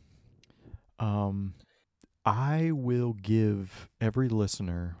 Krebs. I will give every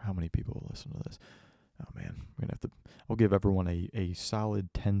listener. How many people will listen to this? Oh man, we're gonna have to. I'll give everyone a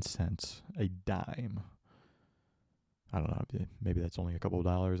solid 10 cents, a dime. I don't know. Maybe that's only a couple of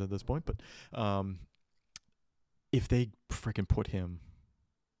dollars at this point, but if they freaking put him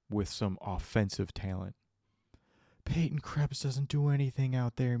with some offensive talent, Peyton Krebs doesn't do anything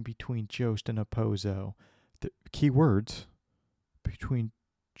out there in between Jost and Opozo. The key words, between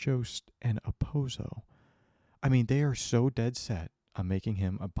Jost and Opozo. I mean, they are so dead set on making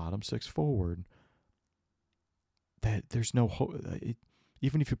him a bottom six forward that there's no hope.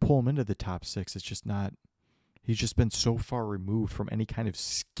 Even if you pull him into the top six, it's just not. He's just been so far removed from any kind of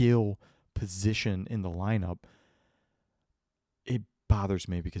skill position in the lineup. It bothers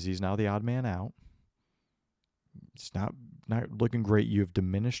me because he's now the odd man out. It's not looking great. You've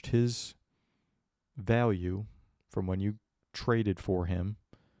diminished his value from when you traded for him.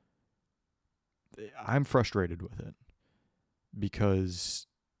 I'm frustrated with it because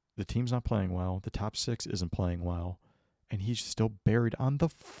the team's not playing well. The top six isn't playing well. And he's still buried on the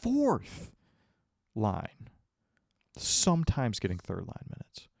fourth line. Sometimes getting third line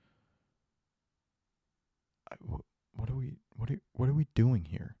minutes. What are we doing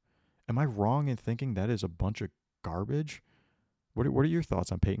here? Am I wrong in thinking that is a bunch of garbage? What are your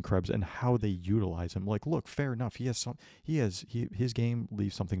thoughts on Peyton Krebs and how they utilize him? Like, look, fair enough. His game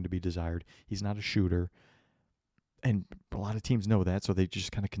leaves something to be desired. He's not a shooter, and a lot of teams know that, so they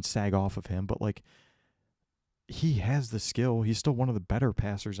just kind of can sag off of him. But like, he has the skill. He's still one of the better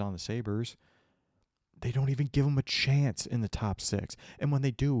passers on the Sabres. They don't even give him a chance in the top six, and when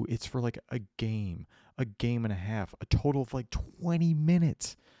they do, it's for like a game and a half, a total of like 20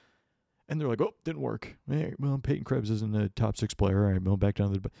 minutes. And they're like, oh, didn't work. Hey, well, Peyton Krebs isn't a top six player. All right, well, back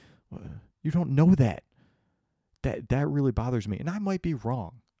down to the... You don't know that. That really bothers me. And I might be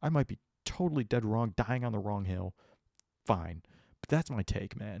wrong. I might be totally dead wrong, dying on the wrong hill. Fine. But that's my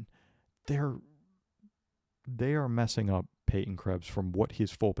take, man. They are messing up Peyton Krebs from what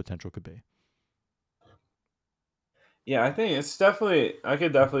his full potential could be. Yeah, I think it's definitely... I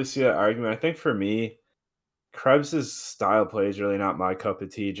could definitely see that argument. I think for me, Krebs' style play is really not my cup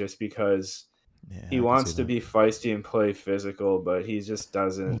of tea just because he I can wants see to that. be feisty and play physical, but he just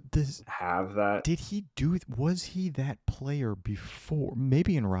doesn't have that. Was he that player before?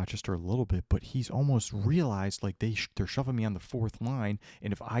 Maybe in Rochester a little bit, but he's almost realized like they're shoving me on the fourth line,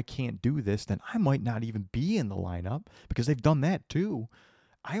 and if I can't do this, then I might not even be in the lineup because they've done that too.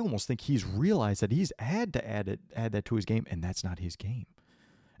 I almost think he's realized that he's had to add that to his game, and that's not his game.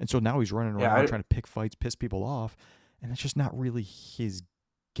 And so now he's running around trying to pick fights, piss people off, and it's just not really his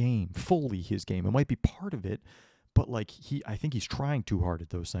game, fully his game. It might be part of it, but like I think he's trying too hard at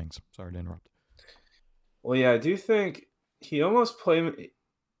those things. Sorry to interrupt. Well, yeah, I do think he almost played.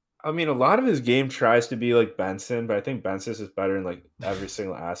 I mean, a lot of his game tries to be like Benson, but I think Benson's is better in like every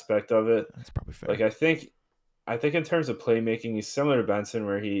single aspect of it. That's probably fair. Like I think in terms of playmaking, he's similar to Benson,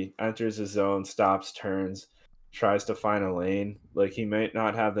 where he enters the zone, stops, turns, tries to find a lane. Like he might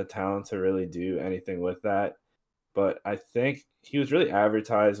not have the talent to really do anything with that, but I think he was really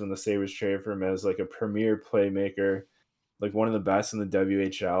advertised when the Sabres traded for him as like a premier playmaker, like one of the best in the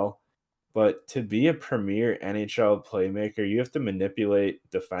WHL. But to be a premier NHL playmaker, you have to manipulate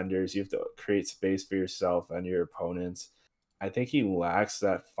defenders. You have to create space for yourself and your opponents. I think he lacks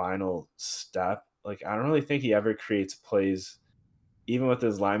that final step. Like, I don't really think he ever creates plays, even with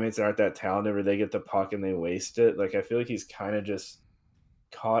his line mates that aren't that talented, where they get the puck and they waste it. Like, I feel like he's kind of just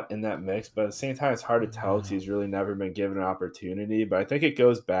caught in that mix. But at the same time, it's hard to tell because he's really never been given an opportunity. But I think it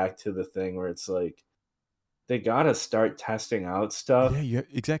goes back to the thing where it's like, they got to start testing out stuff. Yeah,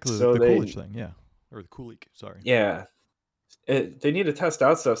 exactly. So the Coolidge thing, yeah. Or the Kulik, sorry. Yeah. They need to test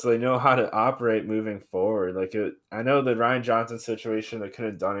out stuff so they know how to operate moving forward. Like, I know the Ryan Johnson situation they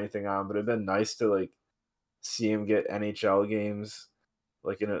couldn't have done anything on, but it'd been nice to, like, see him get NHL games,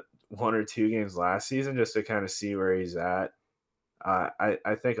 like, in one or two games last season just to kind of see where he's at.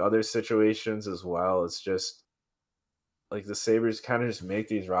 I think other situations as well, it's just, like, the Sabres kind of just make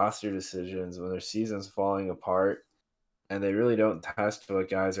these roster decisions when their season's falling apart, and they really don't test what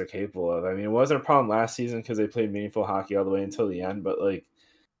guys are capable of. I mean, it wasn't a problem last season because they played meaningful hockey all the way until the end, but, like,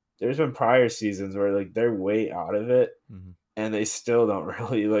 there's been prior seasons where, like, they're way out of it, and they still don't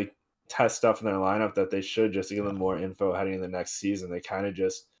really, like, test stuff in their lineup that they should just to give them more info heading in the next season. They kind of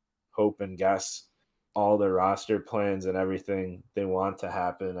just hope and guess all their roster plans and everything they want to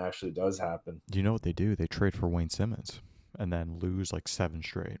happen actually does happen. Do you know what they do? They trade for Wayne Simmons and then lose like 7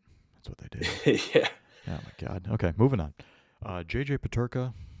 straight. That's what they do. Yeah. Oh, my God. Okay, moving on. J.J.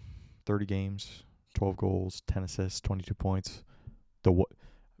 Peterka, 30 games, 12 goals, 10 assists, 22 points.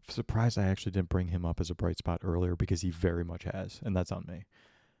 Surprised I actually didn't bring him up as a bright spot earlier because he very much has, and that's on me.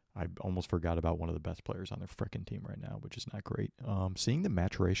 I almost forgot about one of the best players on their frickin' team right now, which is not great. Seeing the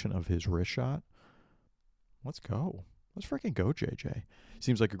maturation of his wrist shot, let's go. Let's freaking go, JJ.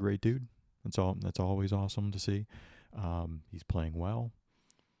 Seems like a great dude. That's always awesome to see. He's playing well.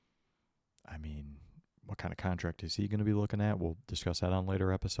 I mean, what kind of contract is he going to be looking at? We'll discuss that on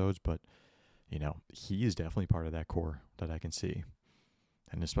later episodes, but he is definitely part of that core that I can see.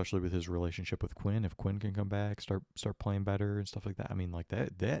 And especially with his relationship with Quinn, if Quinn can come back, start playing better and stuff like that. I mean, like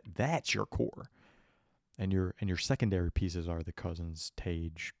that's your core. And your secondary pieces are the Cousins,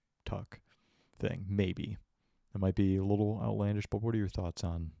 Tage, Tuck thing. Maybe. It might be a little outlandish, but what are your thoughts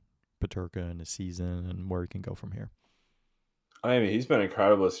on Paterka and the season and where he can go from here? I mean, he's been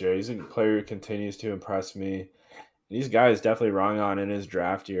incredible this year. He's a player who continues to impress me. These guys definitely wrong on in his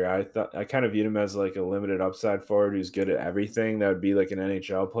draft year. I kind of viewed him as like a limited upside forward who's good at everything. That would be like an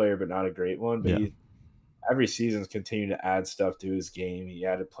NHL player, but not a great one. But Yeah. he every season's continued to add stuff to his game. He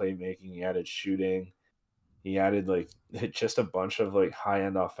added playmaking, he added shooting, he added like just a bunch of like high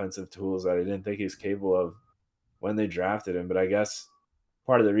end offensive tools that I didn't think he was capable of when they drafted him. But I guess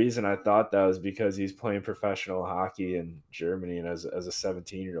part of the reason I thought that was because he's playing professional hockey in Germany and as a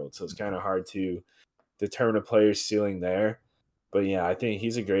 17-year-old. So it's kind of hard to determine a player's ceiling there. But yeah, I think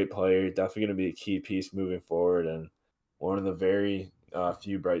he's a great player. Definitely going to be a key piece moving forward and one of the very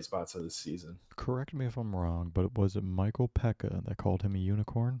few bright spots of the season. Correct me if I'm wrong, but was it Michael Pekka that called him a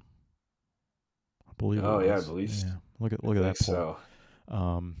unicorn? I believe it Oh yeah, I was. believe. Yeah. Look I at think that poll.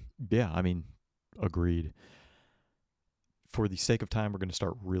 so. Yeah, I mean, agreed. For the sake of time, we're going to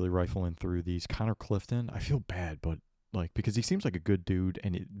start really rifling through these. Connor Clifton, I feel bad, but because he seems like a good dude,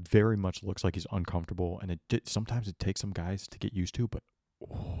 and it very much looks like he's uncomfortable, and sometimes it takes some guys to get used to. But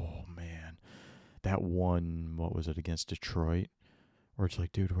oh man, that one, what was it against Detroit, where it's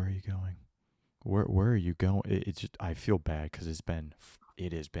like, dude, where are you going? Where are you going? It's just I feel bad because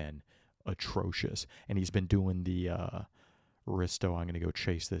it has been atrocious, and he's been doing the Risto. I'm going to go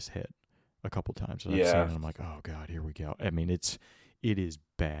chase this hit a couple times that I've seen, Yeah, and I'm like, oh god, here we go. I mean, it is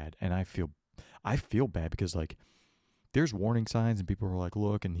bad, and I feel bad because like there's warning signs, and people are like,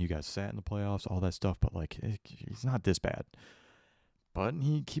 look, and you guys sat in the playoffs, all that stuff, but like he's not this bad. But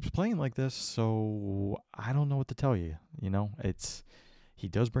he keeps playing like this, so I don't know what to tell you. He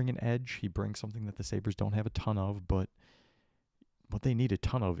does bring an edge. He brings something that the Sabres don't have a ton of, but what they need a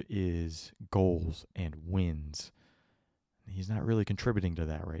ton of is goals and wins. He's not really contributing to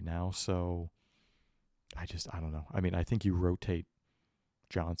that right now, so I don't know. I mean, I think you rotate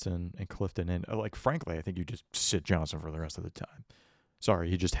Johnson and Clifton in. Like, frankly, I think you just sit Johnson for the rest of the time. Sorry,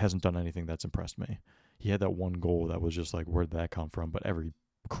 he just hasn't done anything that's impressed me. He had that one goal that was just like, where did that come from? But every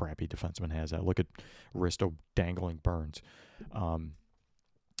crappy defenseman has that. Look at Risto dangling Burns.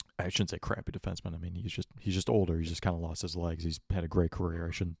 I shouldn't say crappy defenseman. I mean, he's just older. He's just kind of lost his legs. He's had a great career.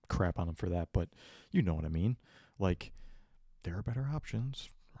 I shouldn't crap on him for that, but you know what I mean. Like, there are better options.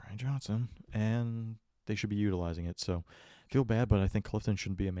 Ryan Johnson, and they should be utilizing it. So, feel bad, but I think Clifton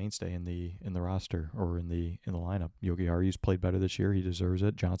shouldn't be a mainstay in the roster or in the lineup. Yogi Ari's played better this year. He deserves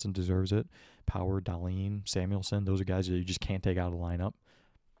it. Johnson deserves it. Power, Dahlin, Samuelson, those are guys that you just can't take out of the lineup.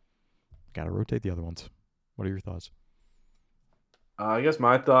 Got to rotate the other ones. What are your thoughts? I guess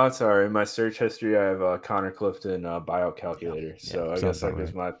my thoughts are in my search history. I have a Connor Clifton buyout calculator, Yeah, so I sounds guess that about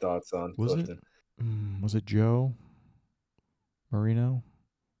gives right. my thoughts on Was it? Clifton. Was it Joe Marino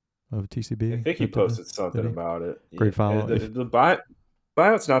of I TCB think he that did posted something he? about it. Great Yeah, follow. the, If the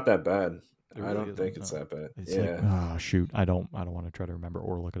buyout's not that bad. it I really don't think isn't, it's no. that bad. It's like, Yeah, shoot, I don't want to try to remember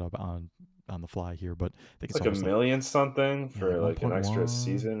or look it up on the fly here, but I think it's it's like a almost like million something like for like an extra 1.1,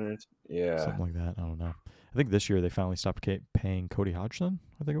 season or yeah. something like that. I don't know. I think this year they finally stopped paying Cody Hodgson.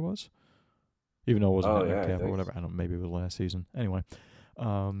 I think it was, even though it wasn't Oh net yeah, I cap or think. whatever. I don't. Maybe it was last season. Anyway,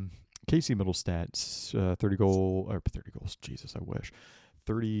 Casey Middlestats, 30 goals. Jesus, I wish.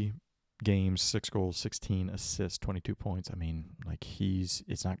 30 games, 6 goals, 16 assists, 22 points. I mean, like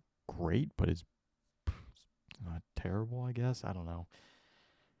it's not great, but it's not terrible, I guess. I don't know.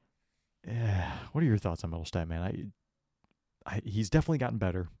 Yeah. What are your thoughts on Middlestat, man? He's definitely gotten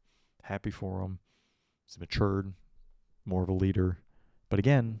better. Happy for him. He's matured, more of a leader. But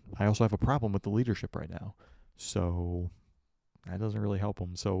again, I also have a problem with the leadership right now. So that doesn't really help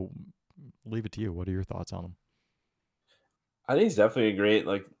him. So leave it to you. What are your thoughts on him? I think he's definitely a great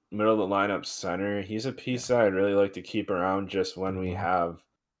like middle of the lineup center. He's a Yeah. piece that I'd really like to keep around just when Good we luck. have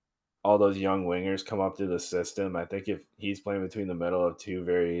all those young wingers come up through the system. I think if he's playing between the middle of two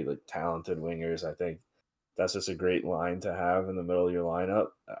very like talented wingers, I think that's just a great line to have in the middle of your lineup.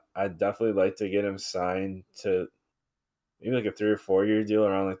 I'd definitely like to get him signed to maybe like a 3 or 4 year deal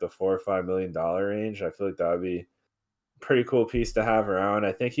around like the $4 or $5 million range. I feel like that would be a pretty cool piece to have around.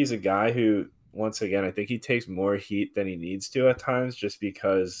 I think he's a guy who, once again, I think he takes more heat than he needs to at times just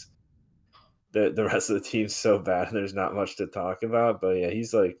because the rest of the team's so bad and there's not much to talk about. But yeah,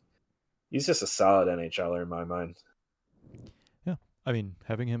 he's just a solid NHLer in my mind. Yeah. I mean,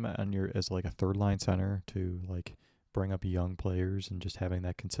 having him on your as like a third line center to like bring up young players and just having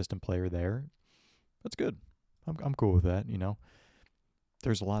that consistent player there, that's good. I'm cool with that.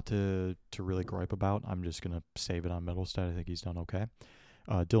 There's a lot to really gripe about. I'm just gonna save it on Middlestead. I think he's done okay.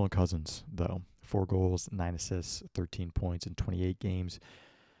 Dylan Cousins, though, 4 goals, 9 assists, 13 points in 28 games.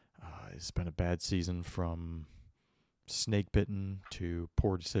 It's been a bad season from snake bitten to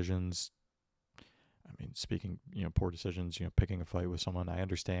poor decisions. I mean, speaking, poor decisions, picking a fight with someone. I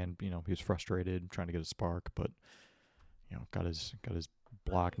understand, he was frustrated, trying to get a spark, but got his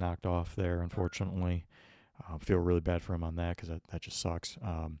block knocked off there. Unfortunately, feel really bad for him on that because that just sucks.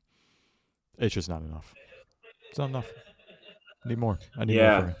 It's just not enough. It's not enough. I need more. I need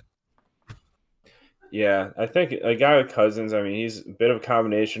more from Yeah, you. yeah. I think a guy with Cousins, I mean, he's a bit of a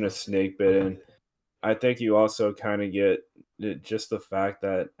combination of snake bitten. I think you also kind of get just the fact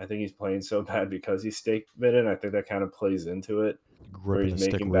that I think he's playing so bad because he's snake bitten. I think that kind of plays into it, where Gripping he's the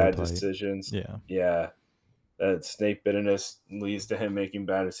stick making real bad tight. decisions. Yeah. Yeah, that snake bitterness leads to him making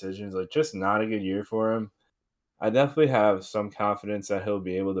bad decisions. Like, just not a good year for him. I definitely have some confidence that he'll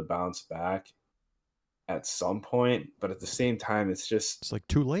be able to bounce back at some point, but at the same time, it's just, It's like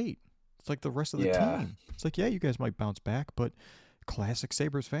too late. It's like the rest of the yeah, team. It's like, yeah, you guys might bounce back, but classic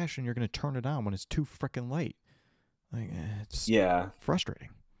Sabres fashion, you're going to turn it on when it's too freaking late. Like, it's yeah. frustrating.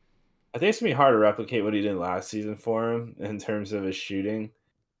 I think it's gonna be hard to replicate what he did last season for him in terms of his shooting.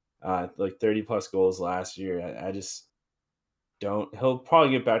 Like 30 plus goals last year. I just don't. He'll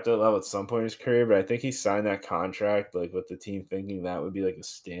probably get back to that level at some point in his career, but I think he signed that contract like with the team thinking that would be like a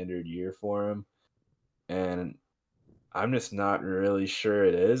standard year for him, and I'm just not really sure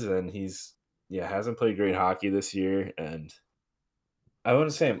it is. And he's yeah hasn't played great hockey this year, and I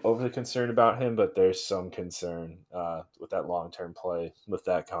wouldn't say I'm overly concerned about him, but there's some concern with that long term play with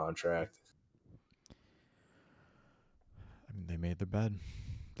that contract. I mean, they made their bed.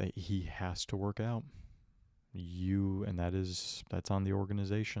 He has to work out. And that's on the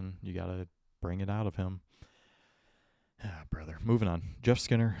organization. You got to bring it out of him. Ah, brother. Moving on. Jeff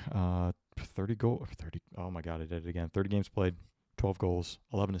Skinner, 30. Oh my God, I did it again. 30 games played, 12 goals,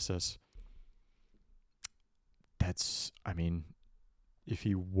 11 assists. I mean, if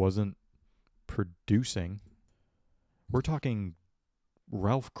he wasn't producing, we're talking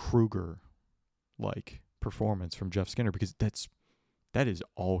Ralph Kruger like performance from Jeff Skinner because that is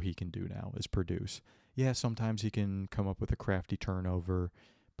all he can do now is produce. Yeah, sometimes he can come up with a crafty turnover,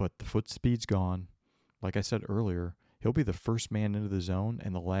 but the foot speed's gone. Like I said earlier, he'll be the first man into the zone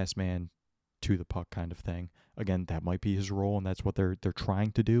and the last man to the puck kind of thing. Again, that might be his role and that's what they're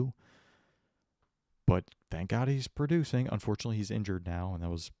trying to do. But thank God he's producing. Unfortunately, he's injured now, and that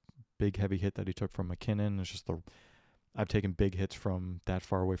was big heavy hit that he took from McKinnon. It's just I've taken big hits from that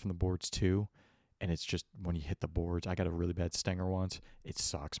far away from the boards too, and it's just when you hit the boards, I got a really bad stinger once. It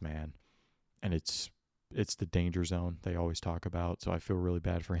sucks, man, and it's the danger zone they always talk about. So I feel really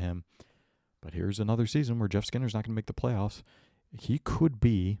bad for him. But here's another season where Jeff Skinner's not going to make the playoffs. He could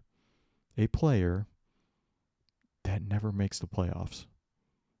be a player that never makes the playoffs.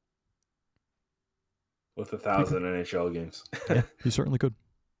 With a He could. thousand NHL games. Yeah, he certainly could.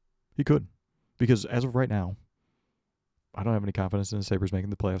 He could. Because as of right now, I don't have any confidence in the Sabres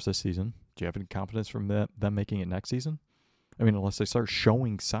making the playoffs this season. Do you have any confidence from them making it next season? I mean, unless they start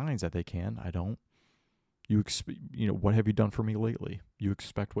showing signs that they can, I don't. What have you done for me lately? You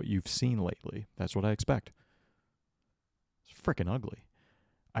expect what you've seen lately. That's what I expect. It's freaking ugly.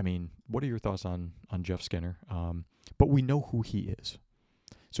 I mean, what are your thoughts on Jeff Skinner? But we know who he is.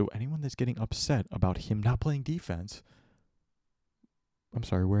 So anyone that's getting upset about him not playing defense, I'm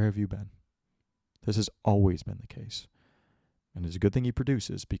sorry, where have you been? This has always been the case. And it's a good thing he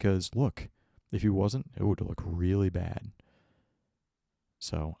produces because, look, if he wasn't, it would look really bad.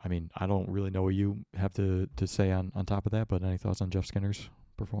 So, I mean, I don't really know what you have to say on top of that, but any thoughts on Jeff Skinner's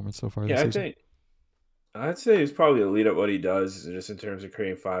performance so far this Yeah, I season? think I'd say he's probably elite at what he does, just in terms of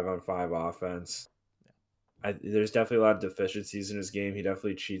creating 5-on-5 offense. There's definitely a lot of deficiencies in his game. He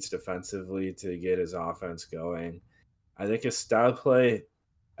definitely cheats defensively to get his offense going. I think his style play,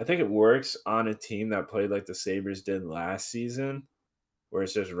 I think it works on a team that played like the Sabres did last season, where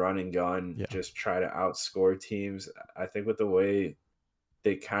it's just run and gun, Yeah. just try to outscore teams. I think with the way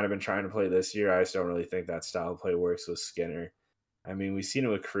they kind of been trying to play this year, I just don't really think that style of play works with Skinner. I mean, we've seen it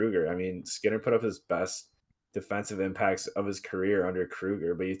with Kruger. I mean, Skinner put up his best defensive impacts of his career under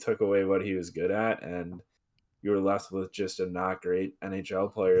Kruger, but you took away what he was good at, and you were left with just a not great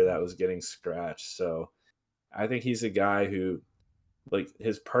NHL player that was getting scratched. So I think he's a guy who, like,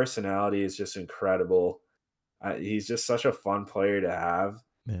 his personality is just incredible. He's just such a fun player to have,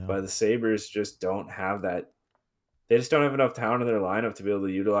 Yeah. but the Sabres just don't have that. they just don't have enough talent in their lineup to be able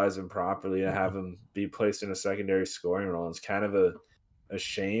to utilize him properly and have him be placed in a secondary scoring role. It's kind of a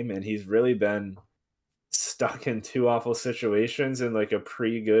shame, and he's really been stuck in two awful situations in like a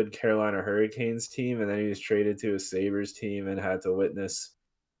pretty good Carolina Hurricanes team, and then he was traded to a Sabres team and had to witness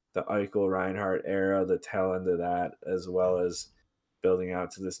the Eichel Reinhardt era, the tail end of that, as well as building out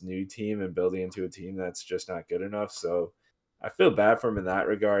to this new team and building into a team that's just not good enough. So I feel bad for him in that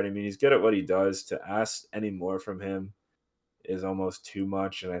regard. I mean, he's good at what he does. To ask any more from him is almost too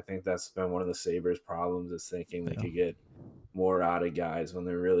much, and I think that's been one of the Sabres' problems, is thinking they could get more out of guys when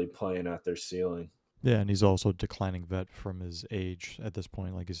they're really playing at their ceiling. Yeah, and he's also a declining vet from his age at this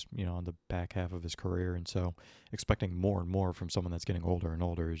point, like he's, on the back half of his career. And so expecting more and more from someone that's getting older and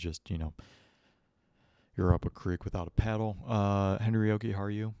older is just, you're up a creek without a paddle. Henry Yoki, how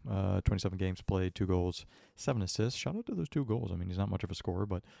are you? 27 games played, 2 goals, 7 assists. Shout out to those 2 goals. I mean, he's not much of a scorer,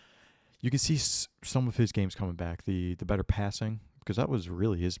 but you can see some of his games coming back. The better passing, because that was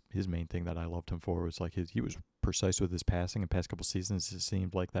really his main thing that I loved him for, was like he was precise with his passing. In past couple seasons, it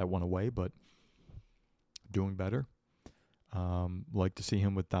seemed like that went away, but doing better. Like to see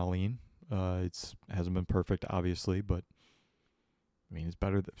him with Dahlin. It hasn't been perfect, obviously, but I mean, he's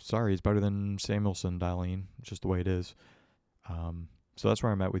better than Samuelson, Dahlin. It's just the way it is. So that's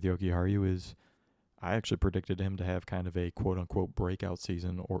where I'm at with Yoki Haru. Is I actually predicted him to have kind of a quote-unquote breakout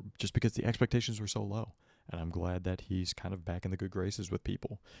season, or just because the expectations were so low. And I'm glad that he's kind of back in the good graces with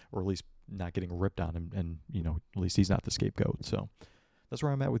people, or at least not getting ripped on him, and at least he's not the scapegoat. So that's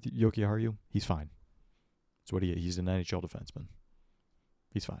where I'm at with Yoki Haru. He's fine. That's what he's an NHL defenseman.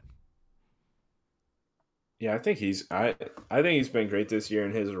 He's fine. Yeah, I think I think he's been great this year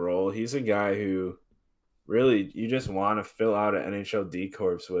in his role. He's a guy who really you just want to fill out an NHL D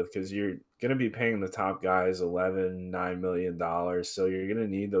corps with, because you're going to be paying the top guys $9 million. So you're going to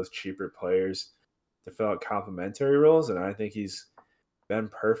need those cheaper players to fill out complementary roles. And I think he's been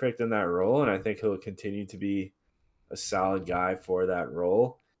perfect in that role. And I think he'll continue to be a solid guy for that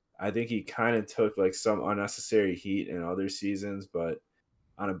role. I think he kind of took like some unnecessary heat in other seasons, but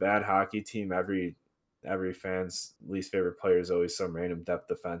on a bad hockey team, every fan's least favorite player is always some random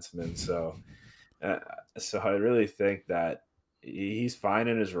depth defenseman. So I really think that he's fine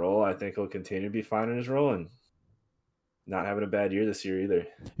in his role. I think he'll continue to be fine in his role, and not having a bad year this year either.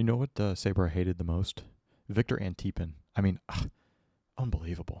 You know what Sabre hated the most? Victor Antipin. I mean,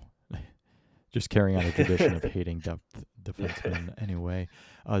 unbelievable. Just carrying on a tradition of hating depth defensemen. Anyway,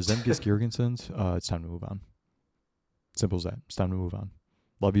 Zemgus Girgensons, it's time to move on. Simple as that. It's time to move on.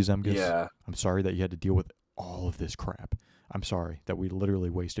 Love you, Zemgus. Yeah. I'm sorry that you had to deal with all of this crap. I'm sorry that we literally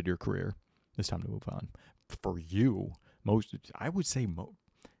wasted your career. It's time to move on. For you, I would say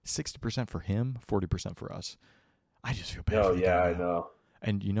 60% for him, 40% for us. I just feel bad for the guy now. I know.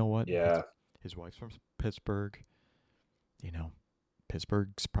 And you know what? Yeah. His wife's from Pittsburgh.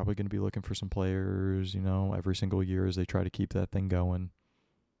 Pittsburgh's probably going to be looking for some players, every single year as they try to keep that thing going.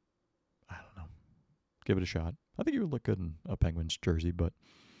 I don't know. Give it a shot. I think he would look good in a Penguins jersey, but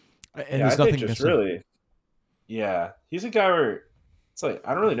I think just really, he's a guy where it's like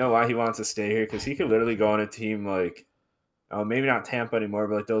I don't really know why he wants to stay here, because he could literally go on a team like, maybe not Tampa anymore,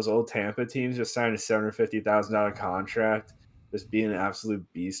 but like those old Tampa teams, just sign a $750,000 contract, just be an absolute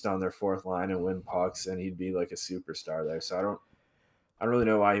beast on their fourth line and win pucks, and he'd be like a superstar there. So I don't really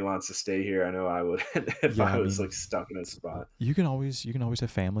know why he wants to stay here. I know I would if I was like stuck in a spot. You can always have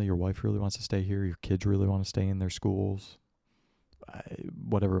family. Your wife really wants to stay here. Your kids really want to stay in their schools,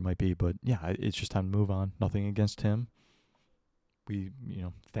 whatever it might be. But yeah, it's just time to move on. Nothing against him. We,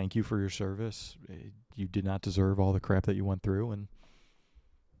 thank you for your service. You did not deserve all the crap that you went through, and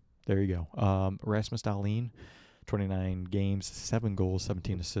there you go. Rasmus Dahlin, 29 games, 7 goals,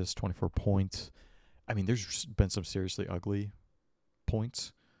 17 assists, 24 points. I mean, there's been some seriously ugly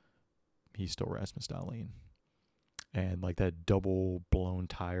points. He's still Rasmus Dahlin. And like that double blown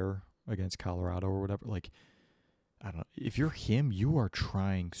tire against Colorado or whatever, like, I don't know. If you're him, you are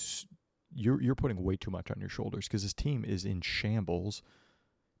trying, you're putting way too much on your shoulders, because his team is in shambles,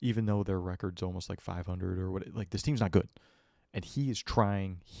 even though their record's almost like 500 or what. Like, this team's not good. And he is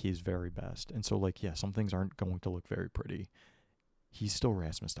trying his very best. And so, like, yeah, some things aren't going to look very pretty. He's still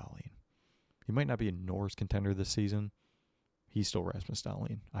Rasmus Dahlin. He might not be a Norris contender this season. He's still Rasmus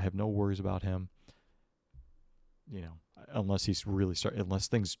Dahlin. I have no worries about him. Unless he's really unless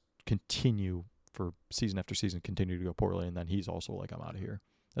things continue for season after season, continue to go poorly, and then he's also like, I'm out of here.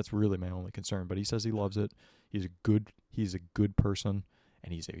 That's really my only concern. But he says he loves it. He's a good person,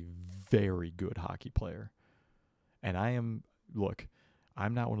 and he's a very good hockey player. And I'm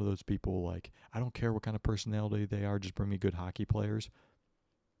not one of those people, like, I don't care what kind of personality they are, just bring me good hockey players.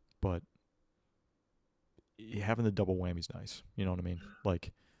 But having the double whammy's nice. You know what I mean?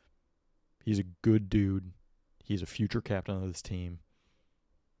 Like, he's a good dude. He's a future captain of this team.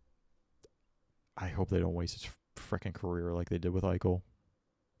 I hope they don't waste his freaking career like they did with Eichel.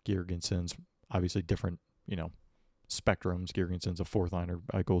 Girgensons, obviously different, spectrums. Girgensons a fourth liner,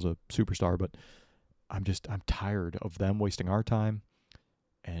 Eichel's a superstar, but I'm tired of them wasting our time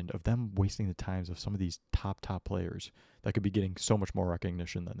and of them wasting the times of some of these top players that could be getting so much more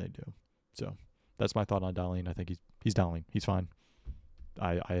recognition than they do. So that's my thought on Dahlin. I think he's Dahlin. He's fine.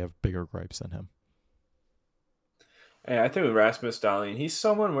 I have bigger gripes than him. Hey, I think with Rasmus Dahlin, he's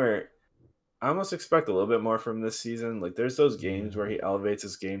someone where I almost expect a little bit more from this season. Like, there's those games where he elevates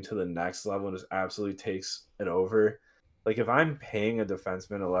his game to the next level and just absolutely takes it over. Like, if I'm paying a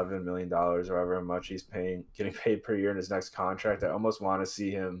defenseman $11 million or however much he's getting paid per year in his next contract, I almost want to see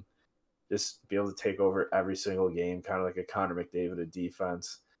him just be able to take over every single game, kind of like a Connor McDavid of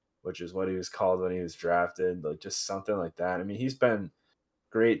defense, which is what he was called when he was drafted. Like, just something like that. I mean, he's been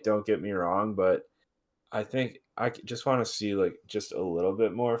great, don't get me wrong, but I think I just want to see like just a little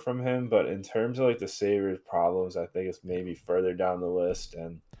bit more from him. But in terms of like the Sabres problems, I think it's maybe further down the list.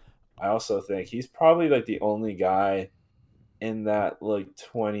 And I also think he's probably like the only guy in that like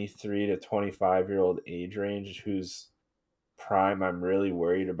 23 to 25-year-old age range whose prime I'm really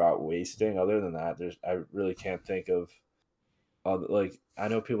worried about wasting. Other than that, I really can't think of like, I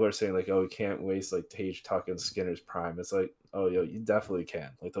know people are saying like, oh, we can't waste like Tage, Tuck, and Skinner's prime. It's like, oh, yo, you definitely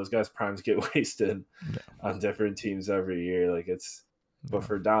can. Like, those guys' primes get wasted on different teams every year. Like, but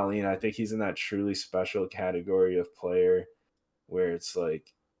for Dahlin, I think he's in that truly special category of player where it's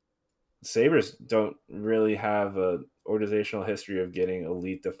like Sabres don't really have a organizational history of getting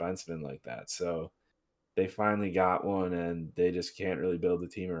elite defensemen like that. So they finally got one, and they just can't really build a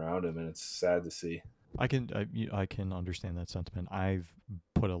team around him, and it's sad to see. I can understand that sentiment. I've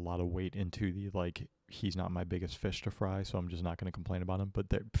put a lot of weight into the like he's not my biggest fish to fry, so I'm just not going to complain about him. But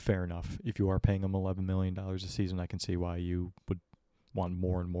fair enough. If you are paying him $11 million a season, I can see why you would want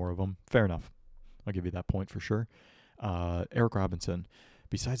more and more of him. Fair enough. I'll give you that point for sure. Eric Robinson,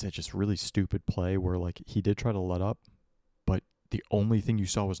 besides that just really stupid play where like he did try to let up, but the only thing you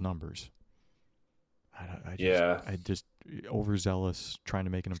saw was numbers. I just overzealous, trying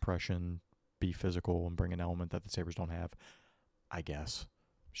to make an impression, be physical, and bring an element that the Sabres don't have. I guess,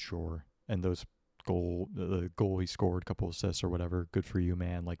 sure. And the goal he scored, couple assists or whatever, good for you,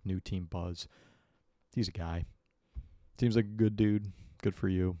 man. Like, new team buzz. He's a guy. Seems like a good dude. Good for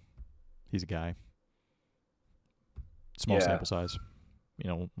you. He's a guy. Small sample size.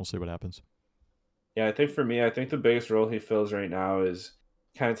 We'll see what happens. Yeah, I think for me, I think the biggest role he fills right now is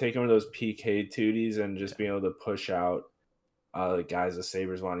kind of taking one of those PK tooties and just being able to push out the guys the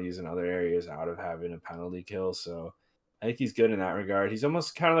Sabres want to use in other areas out of having a penalty kill. So I think he's good in that regard. He's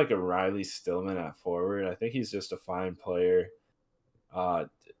almost kind of like a Riley Stillman at forward. I think he's just a fine player.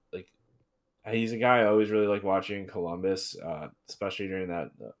 Like, he's a guy I always really like watching in Columbus, especially during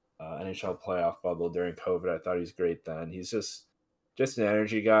that NHL playoff bubble during COVID. I thought he was great then. He's just an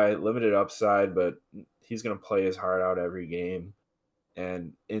energy guy, limited upside, but he's going to play his heart out every game.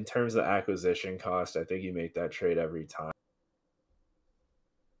 And in terms of the acquisition cost, I think you make that trade every time.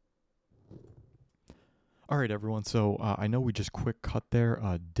 All right, everyone. So I know we just quick cut there.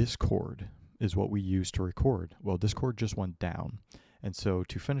 Discord is what we use to record. Well, Discord just went down. And so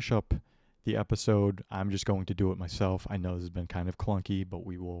to finish up the episode, I'm just going to do it myself. I know this has been kind of clunky, but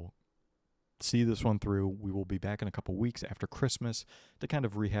we will see this one through. We will be back in a couple weeks after Christmas to kind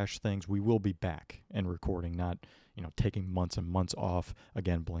of rehash things. We will be back and recording, not taking months and months off.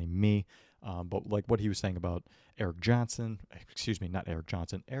 Again, blame me. But like what he was saying about Eric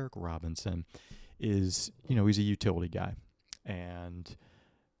Robinson is, he's a utility guy. And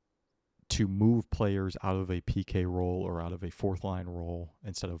to move players out of a PK role or out of a fourth line role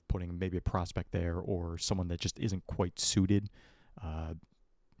instead of putting maybe a prospect there or someone that just isn't quite suited,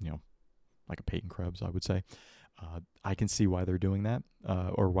 like a Peyton Krebs, I would say. I can see why they're doing that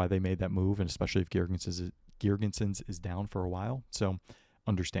or why they made that move, and especially if Girgensons is down for a while. So,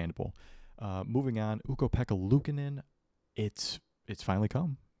 understandable. Moving on, Ukko-Pekka Luukkonen, it's finally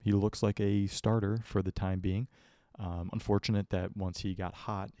come. He looks like a starter for the time being. Unfortunate that once he got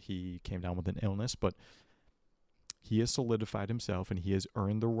hot, he came down with an illness, but he has solidified himself and he has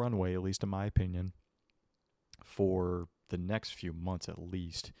earned the runway, at least in my opinion, for the next few months at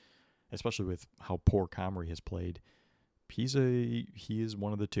least, especially with how poor Comrie has played. He is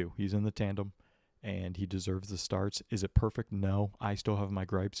one of the two. He's in the tandem, and he deserves the starts. Is it perfect? No. I still have my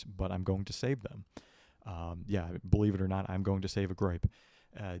gripes, but I'm going to save them. Believe it or not, I'm going to save a gripe.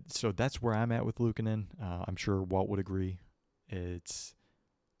 So that's where I'm at with Luukkonen. I'm sure Walt would agree. It's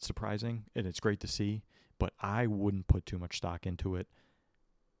surprising, and it's great to see, but I wouldn't put too much stock into it.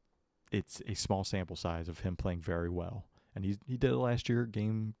 It's a small sample size of him playing very well. And he did it last year,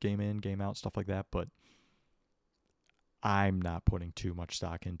 game in, game out, stuff like that, but I'm not putting too much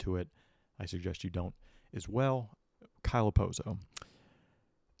stock into it. I suggest you don't as well. Kyle Opozo.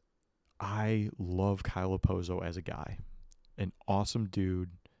 I love Kyle Opozo as a guy. An awesome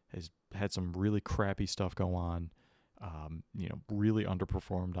dude. Has had some really crappy stuff go on. Really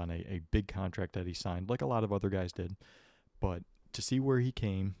underperformed on a big contract that he signed, like a lot of other guys did. But to see where he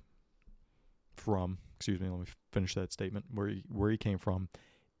came from, let me finish that statement, where he came from,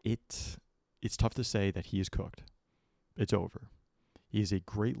 it's tough to say that he is cooked. It's over. He is a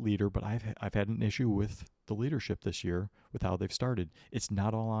great leader, but I've had an issue with the leadership this year with how they've started. It's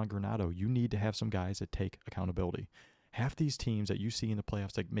not all on Granato. You need to have some guys that take accountability. Half these teams that you see in the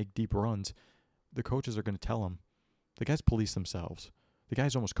playoffs that make deep runs, the coaches are going to tell them, the guys police themselves. The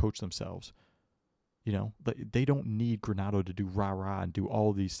guys almost coach themselves. They don't need Granato to do rah-rah and do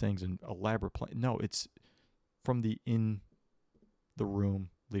all these things and elaborate play. No, it's from the in-the-room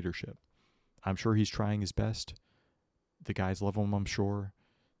leadership. I'm sure he's trying his best. The guys love him, I'm sure.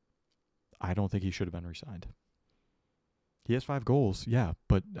 I don't think he should have been re-signed. He has 5 goals, yeah,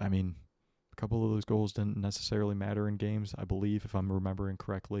 but, a couple of those goals didn't necessarily matter in games, I believe, if I'm remembering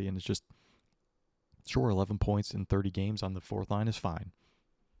correctly, and it's just, sure, 11 points in 30 games on the fourth line is fine.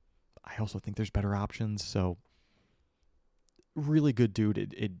 I also think there's better options, so really good dude.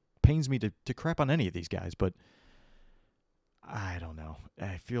 It pains me to crap on any of these guys, but I don't know.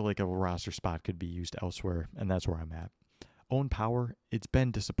 I feel like a roster spot could be used elsewhere, and that's where I'm at. Owen Power, it's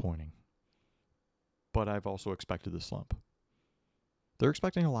been disappointing, but I've also expected the slump. They're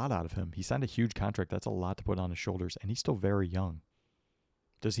expecting a lot out of him. He signed a huge contract. That's a lot to put on his shoulders, and he's still very young.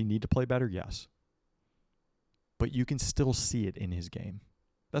 Does he need to play better? Yes. But you can still see it in his game.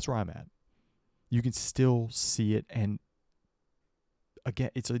 That's where I'm at. You can still see it, and again,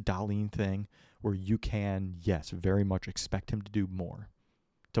 it's a Dahlin thing where you can, yes, very much expect him to do more,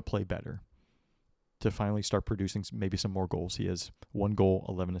 to play better, to finally start producing maybe some more goals. He has 1 goal,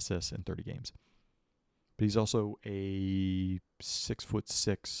 11 assists in 30 games. But he's also a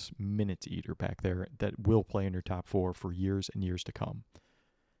 6'6" minutes eater back there that will play in your top 4 for years and years to come.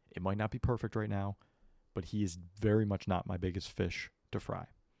 It might not be perfect right now, but he is very much not my biggest fish to fry.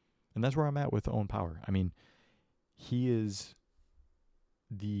 And that's where I'm at with Owen Power. He is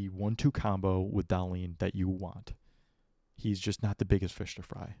the 1-2 combo with Dahlin that you want. He's just not the biggest fish to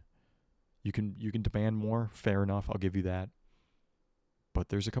fry. You can demand more, fair enough, I'll give you that. But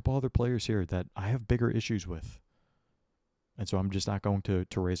there's a couple other players here that I have bigger issues with. And so I'm just not going to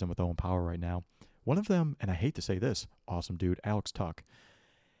raise them with Owen Power right now. One of them, and I hate to say this, awesome dude, Alex Tuck.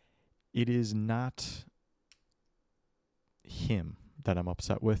 It is not him that I'm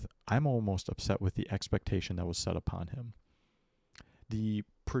upset with. I'm almost upset with the expectation that was set upon him. The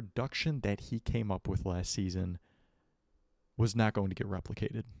production that he came up with last season was not going to get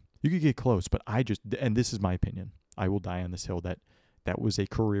replicated. You could get close, but and this is my opinion, I will die on this hill, that was a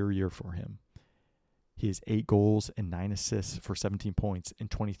career year for him. He has 8 goals and 9 assists for 17 points in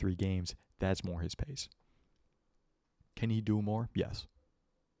 23 games. That's more his pace. Can he do more? Yes.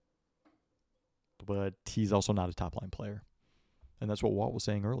 But he's also not a top-line player. And that's what Walt was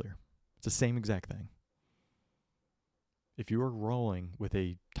saying earlier. It's the same exact thing. If you are rolling with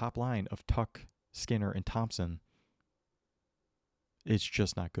a top line of Tuck, Skinner, and Thompson, it's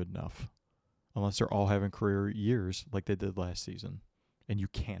just not good enough. Unless they're all having career years like they did last season. And you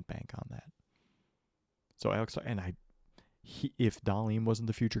can't bank on that. So Alex, if Dahlin wasn't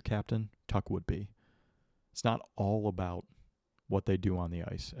the future captain, Tuck would be. It's not all about what they do on the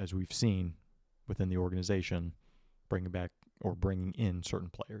ice, as we've seen within the organization, bringing in certain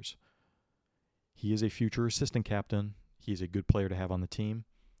players. He is a future assistant captain. He's a good player to have on the team.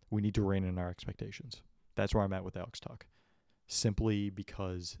 We need to rein in our expectations. That's where I'm at with Alex Tuck. Simply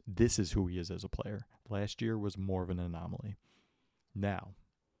because this is who he is as a player. Last year was more of an anomaly. Now,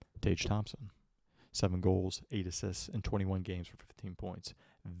 Tage Thompson. 7 goals, 8 assists in 21 games for 15 points.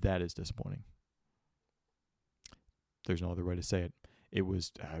 That is disappointing. There's no other way to say it. It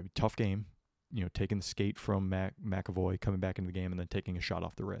was a tough game, taking the skate from McAvoy, coming back into the game, and then taking a shot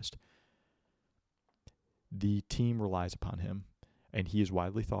off the wrist. The team relies upon him, and he is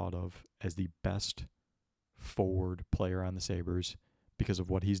widely thought of as the best forward player on the Sabres because of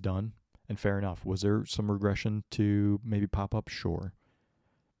what he's done. And fair enough. Was there some regression to maybe pop up? Sure.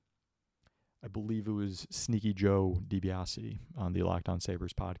 I believe it was Sneaky Joe DiBiase on the Locked On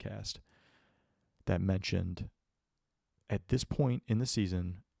Sabres podcast that mentioned at this point in the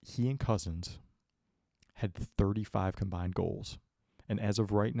season, he and Cousins had 35 combined goals. And as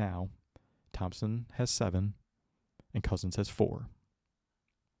of right now, Thompson has 7, and Cousins has 4.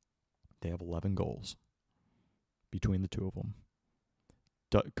 They have 11 goals between the two of them.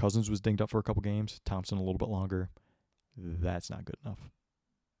 Cousins was dinged up for a couple games. Thompson a little bit longer. That's not good enough.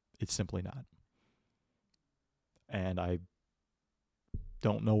 It's simply not. And I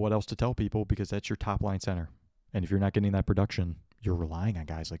don't know what else to tell people because that's your top line center. And if you're not getting that production, you're relying on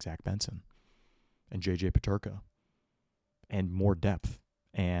guys like Zach Benson and J.J. Peterka and more depth.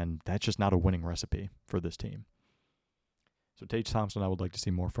 And that's just not a winning recipe for this team. So Tage Thompson, I would like to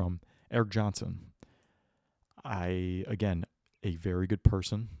see more from. Eric Johnson, again, a very good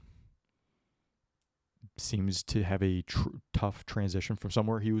person. Seems to have a tough transition from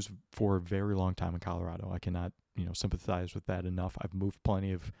somewhere he was for a very long time in Colorado. I cannot, sympathize with that enough. I've moved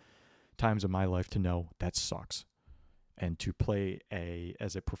plenty of times in my life to know that sucks. And to play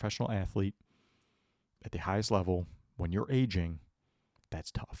as a professional athlete at the highest level when you're aging, that's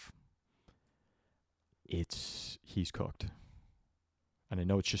tough. He's cooked. And I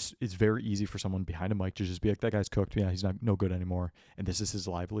know it's very easy for someone behind a mic to just be like, that guy's cooked. Yeah, he's no good anymore. And this is his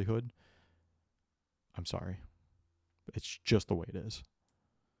livelihood. I'm sorry. It's just the way it is.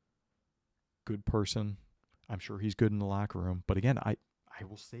 Good person. I'm sure he's good in the locker room. But again, I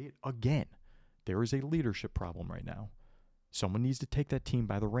will say it again. There is a leadership problem right now. Someone needs to take that team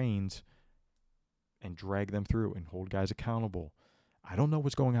by the reins and drag them through and hold guys accountable. I don't know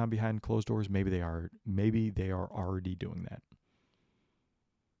what's going on behind closed doors. Maybe they are already doing that.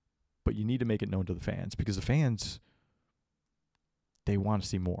 But you need to make it known to the fans because the fans, they want to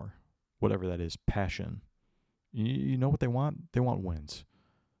see more. Whatever that is, passion. You know what they want? They want wins.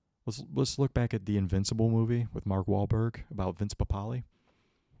 Let's look back at the Invincible movie with Mark Wahlberg about Vince Papale.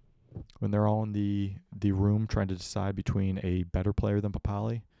 When they're all in the room trying to decide between a better player than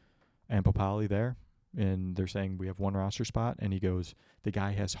Papale and Papale there, and they're saying we have one roster spot, and he goes, the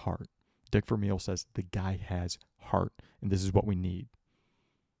guy has heart. Dick Vermeil says the guy has heart, and this is what we need.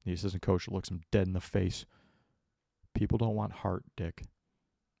 The assistant coach looks him dead in the face. People don't want heart, Dick.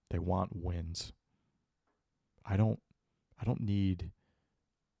 They want wins. I don't need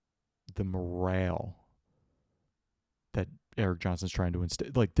the morale that Eric Johnson's trying to instill.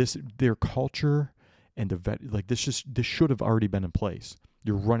 Like this, their culture and this should have already been in place.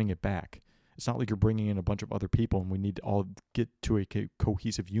 You're running it back. It's not like you're bringing in a bunch of other people and we need to all get to a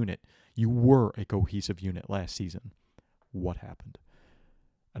cohesive unit. You were a cohesive unit last season. What happened?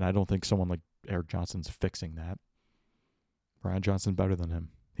 And I don't think someone like Eric Johnson's fixing that. Ryan Johnson's better than him.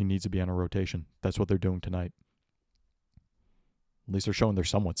 He needs to be on a rotation. That's what they're doing tonight. At least they're showing they're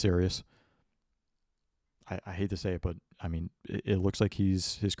somewhat serious. I hate to say it, but I mean, it looks like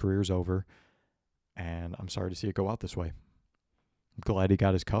his career's over, and I'm sorry to see it go out this way. I'm glad he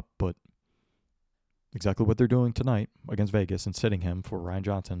got his cup, but exactly what they're doing tonight against Vegas and sitting him for Ryan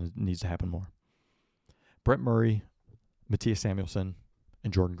Johnson needs to happen more. Brett Murray, Matthias Samuelsson,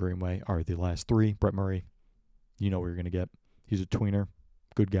 and Jordan Greenway are the last 3. Brett Murray, you know what you're going to get. He's a tweener,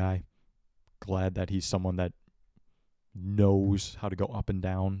 good guy. Glad that he's someone that knows how to go up and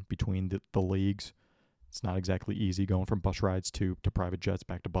down between the leagues. It's not exactly easy going from bus rides to private jets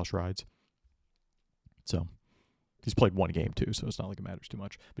back to bus rides. So he's played one game too, so it's not like it matters too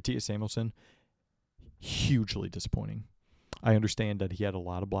much. Matthias Samuelsson, hugely disappointing. I understand that he had a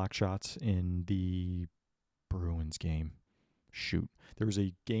lot of block shots in the Bruins game. Shoot. There was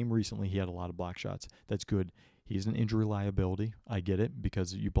a game recently he had a lot of block shots. That's good. He's an injury liability. I get it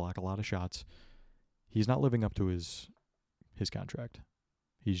because you block a lot of shots. He's not living up to his contract.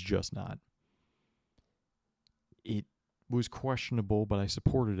 He's just not. It was questionable, but I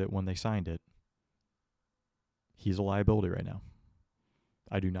supported it when they signed it. He's a liability right now.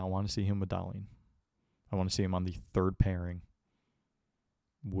 I do not want to see him with Dahlin. I want to see him on the third pairing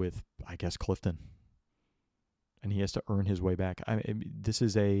with, I guess, Clifton. And he has to earn his way back. I mean, this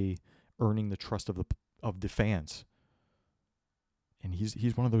is earning the trust of the fans. And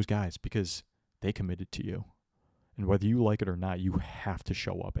he's one of those guys because they committed to you. And whether you like it or not, you have to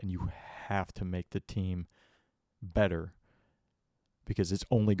show up and you have to make the team better because it's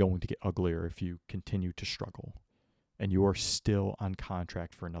only going to get uglier if you continue to struggle. And you are still on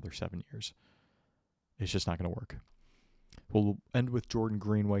contract for another 7 years. It's just not going to work. We'll end with Jordan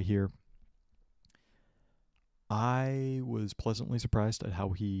Greenway here. I was pleasantly surprised at how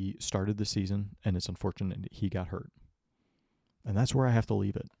he started the season, and it's unfortunate he got hurt. And that's where I have to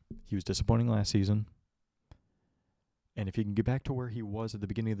leave it. He was disappointing last season. And if he can get back to where he was at the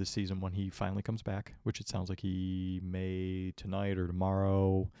beginning of the season when he finally comes back, which it sounds like he may tonight or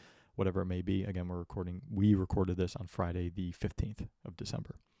tomorrow, whatever it may be. Again, we recorded this on Friday, the 15th of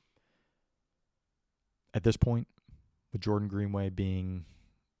December. At this point, with Jordan Greenway being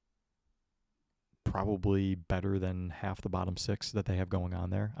probably better than half the bottom 6 that they have going on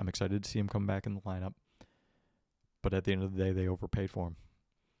there. I'm excited to see him come back in the lineup. But at the end of the day, they overpaid for him.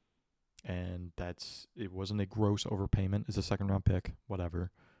 And it wasn't a gross overpayment. It's a second-round pick,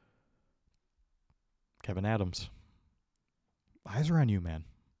 whatever. Kevin Adams. Eyes are on you, man.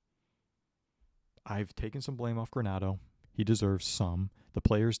 I've taken some blame off Granato. He deserves some. The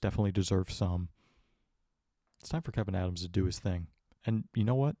players definitely deserve some. It's time for Kevin Adams to do his thing. And you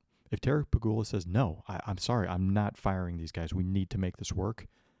know what? If Tarek Pagula says, no, I'm sorry, I'm not firing these guys. We need to make this work.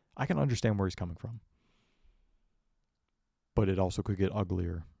 I can understand where he's coming from. But it also could get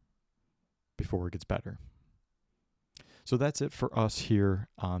uglier before it gets better. So that's it for us here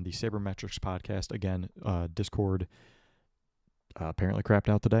on the Sabermetrics podcast. Again, Discord apparently crapped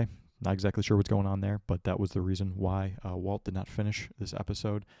out today. Not exactly sure what's going on there, but that was the reason why Walt did not finish this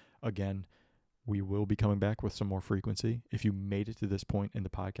episode. Again, we will be coming back with some more frequency. If you made it to this point in the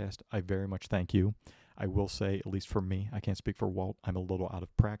podcast, I very much thank you. I will say, at least for me, I can't speak for Walt, I'm a little out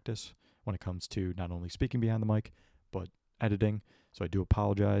of practice when it comes to not only speaking behind the mic, but editing. So I do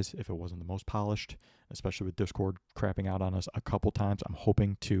apologize if it wasn't the most polished, especially with Discord crapping out on us a couple times. I'm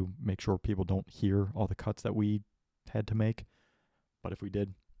hoping to make sure people don't hear all the cuts that we had to make. But if we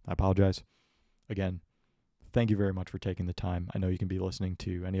did, I apologize. Again, thank you very much for taking the time. I know you can be listening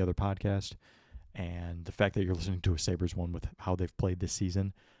to any other podcast, and the fact that you're listening to a Sabres one with how they've played this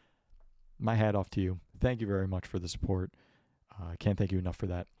season, my hat off to you. Thank you very much for the support. I can't thank you enough for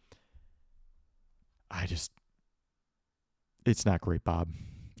that. It's not great, Bob.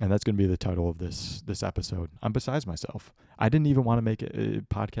 And that's going to be the title of this episode. I'm besides myself. I didn't even want to make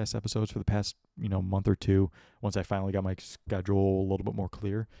podcast episodes for the past, month or two once I finally got my schedule a little bit more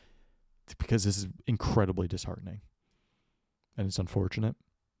clear, because this is incredibly disheartening. And it's unfortunate.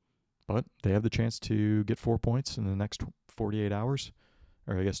 But they have the chance to get 4 points in the next 48 hours,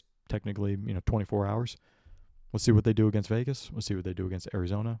 or I guess technically, 24 hours. Let's see what they do against Vegas. Let's see what they do against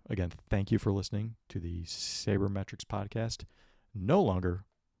Arizona. Again, thank you for listening to the Sabermetrics podcast. No longer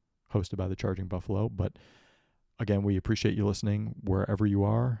hosted by the Charging Buffalo, but again, we appreciate you listening wherever you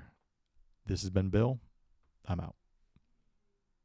are. This has been Bill. I'm out.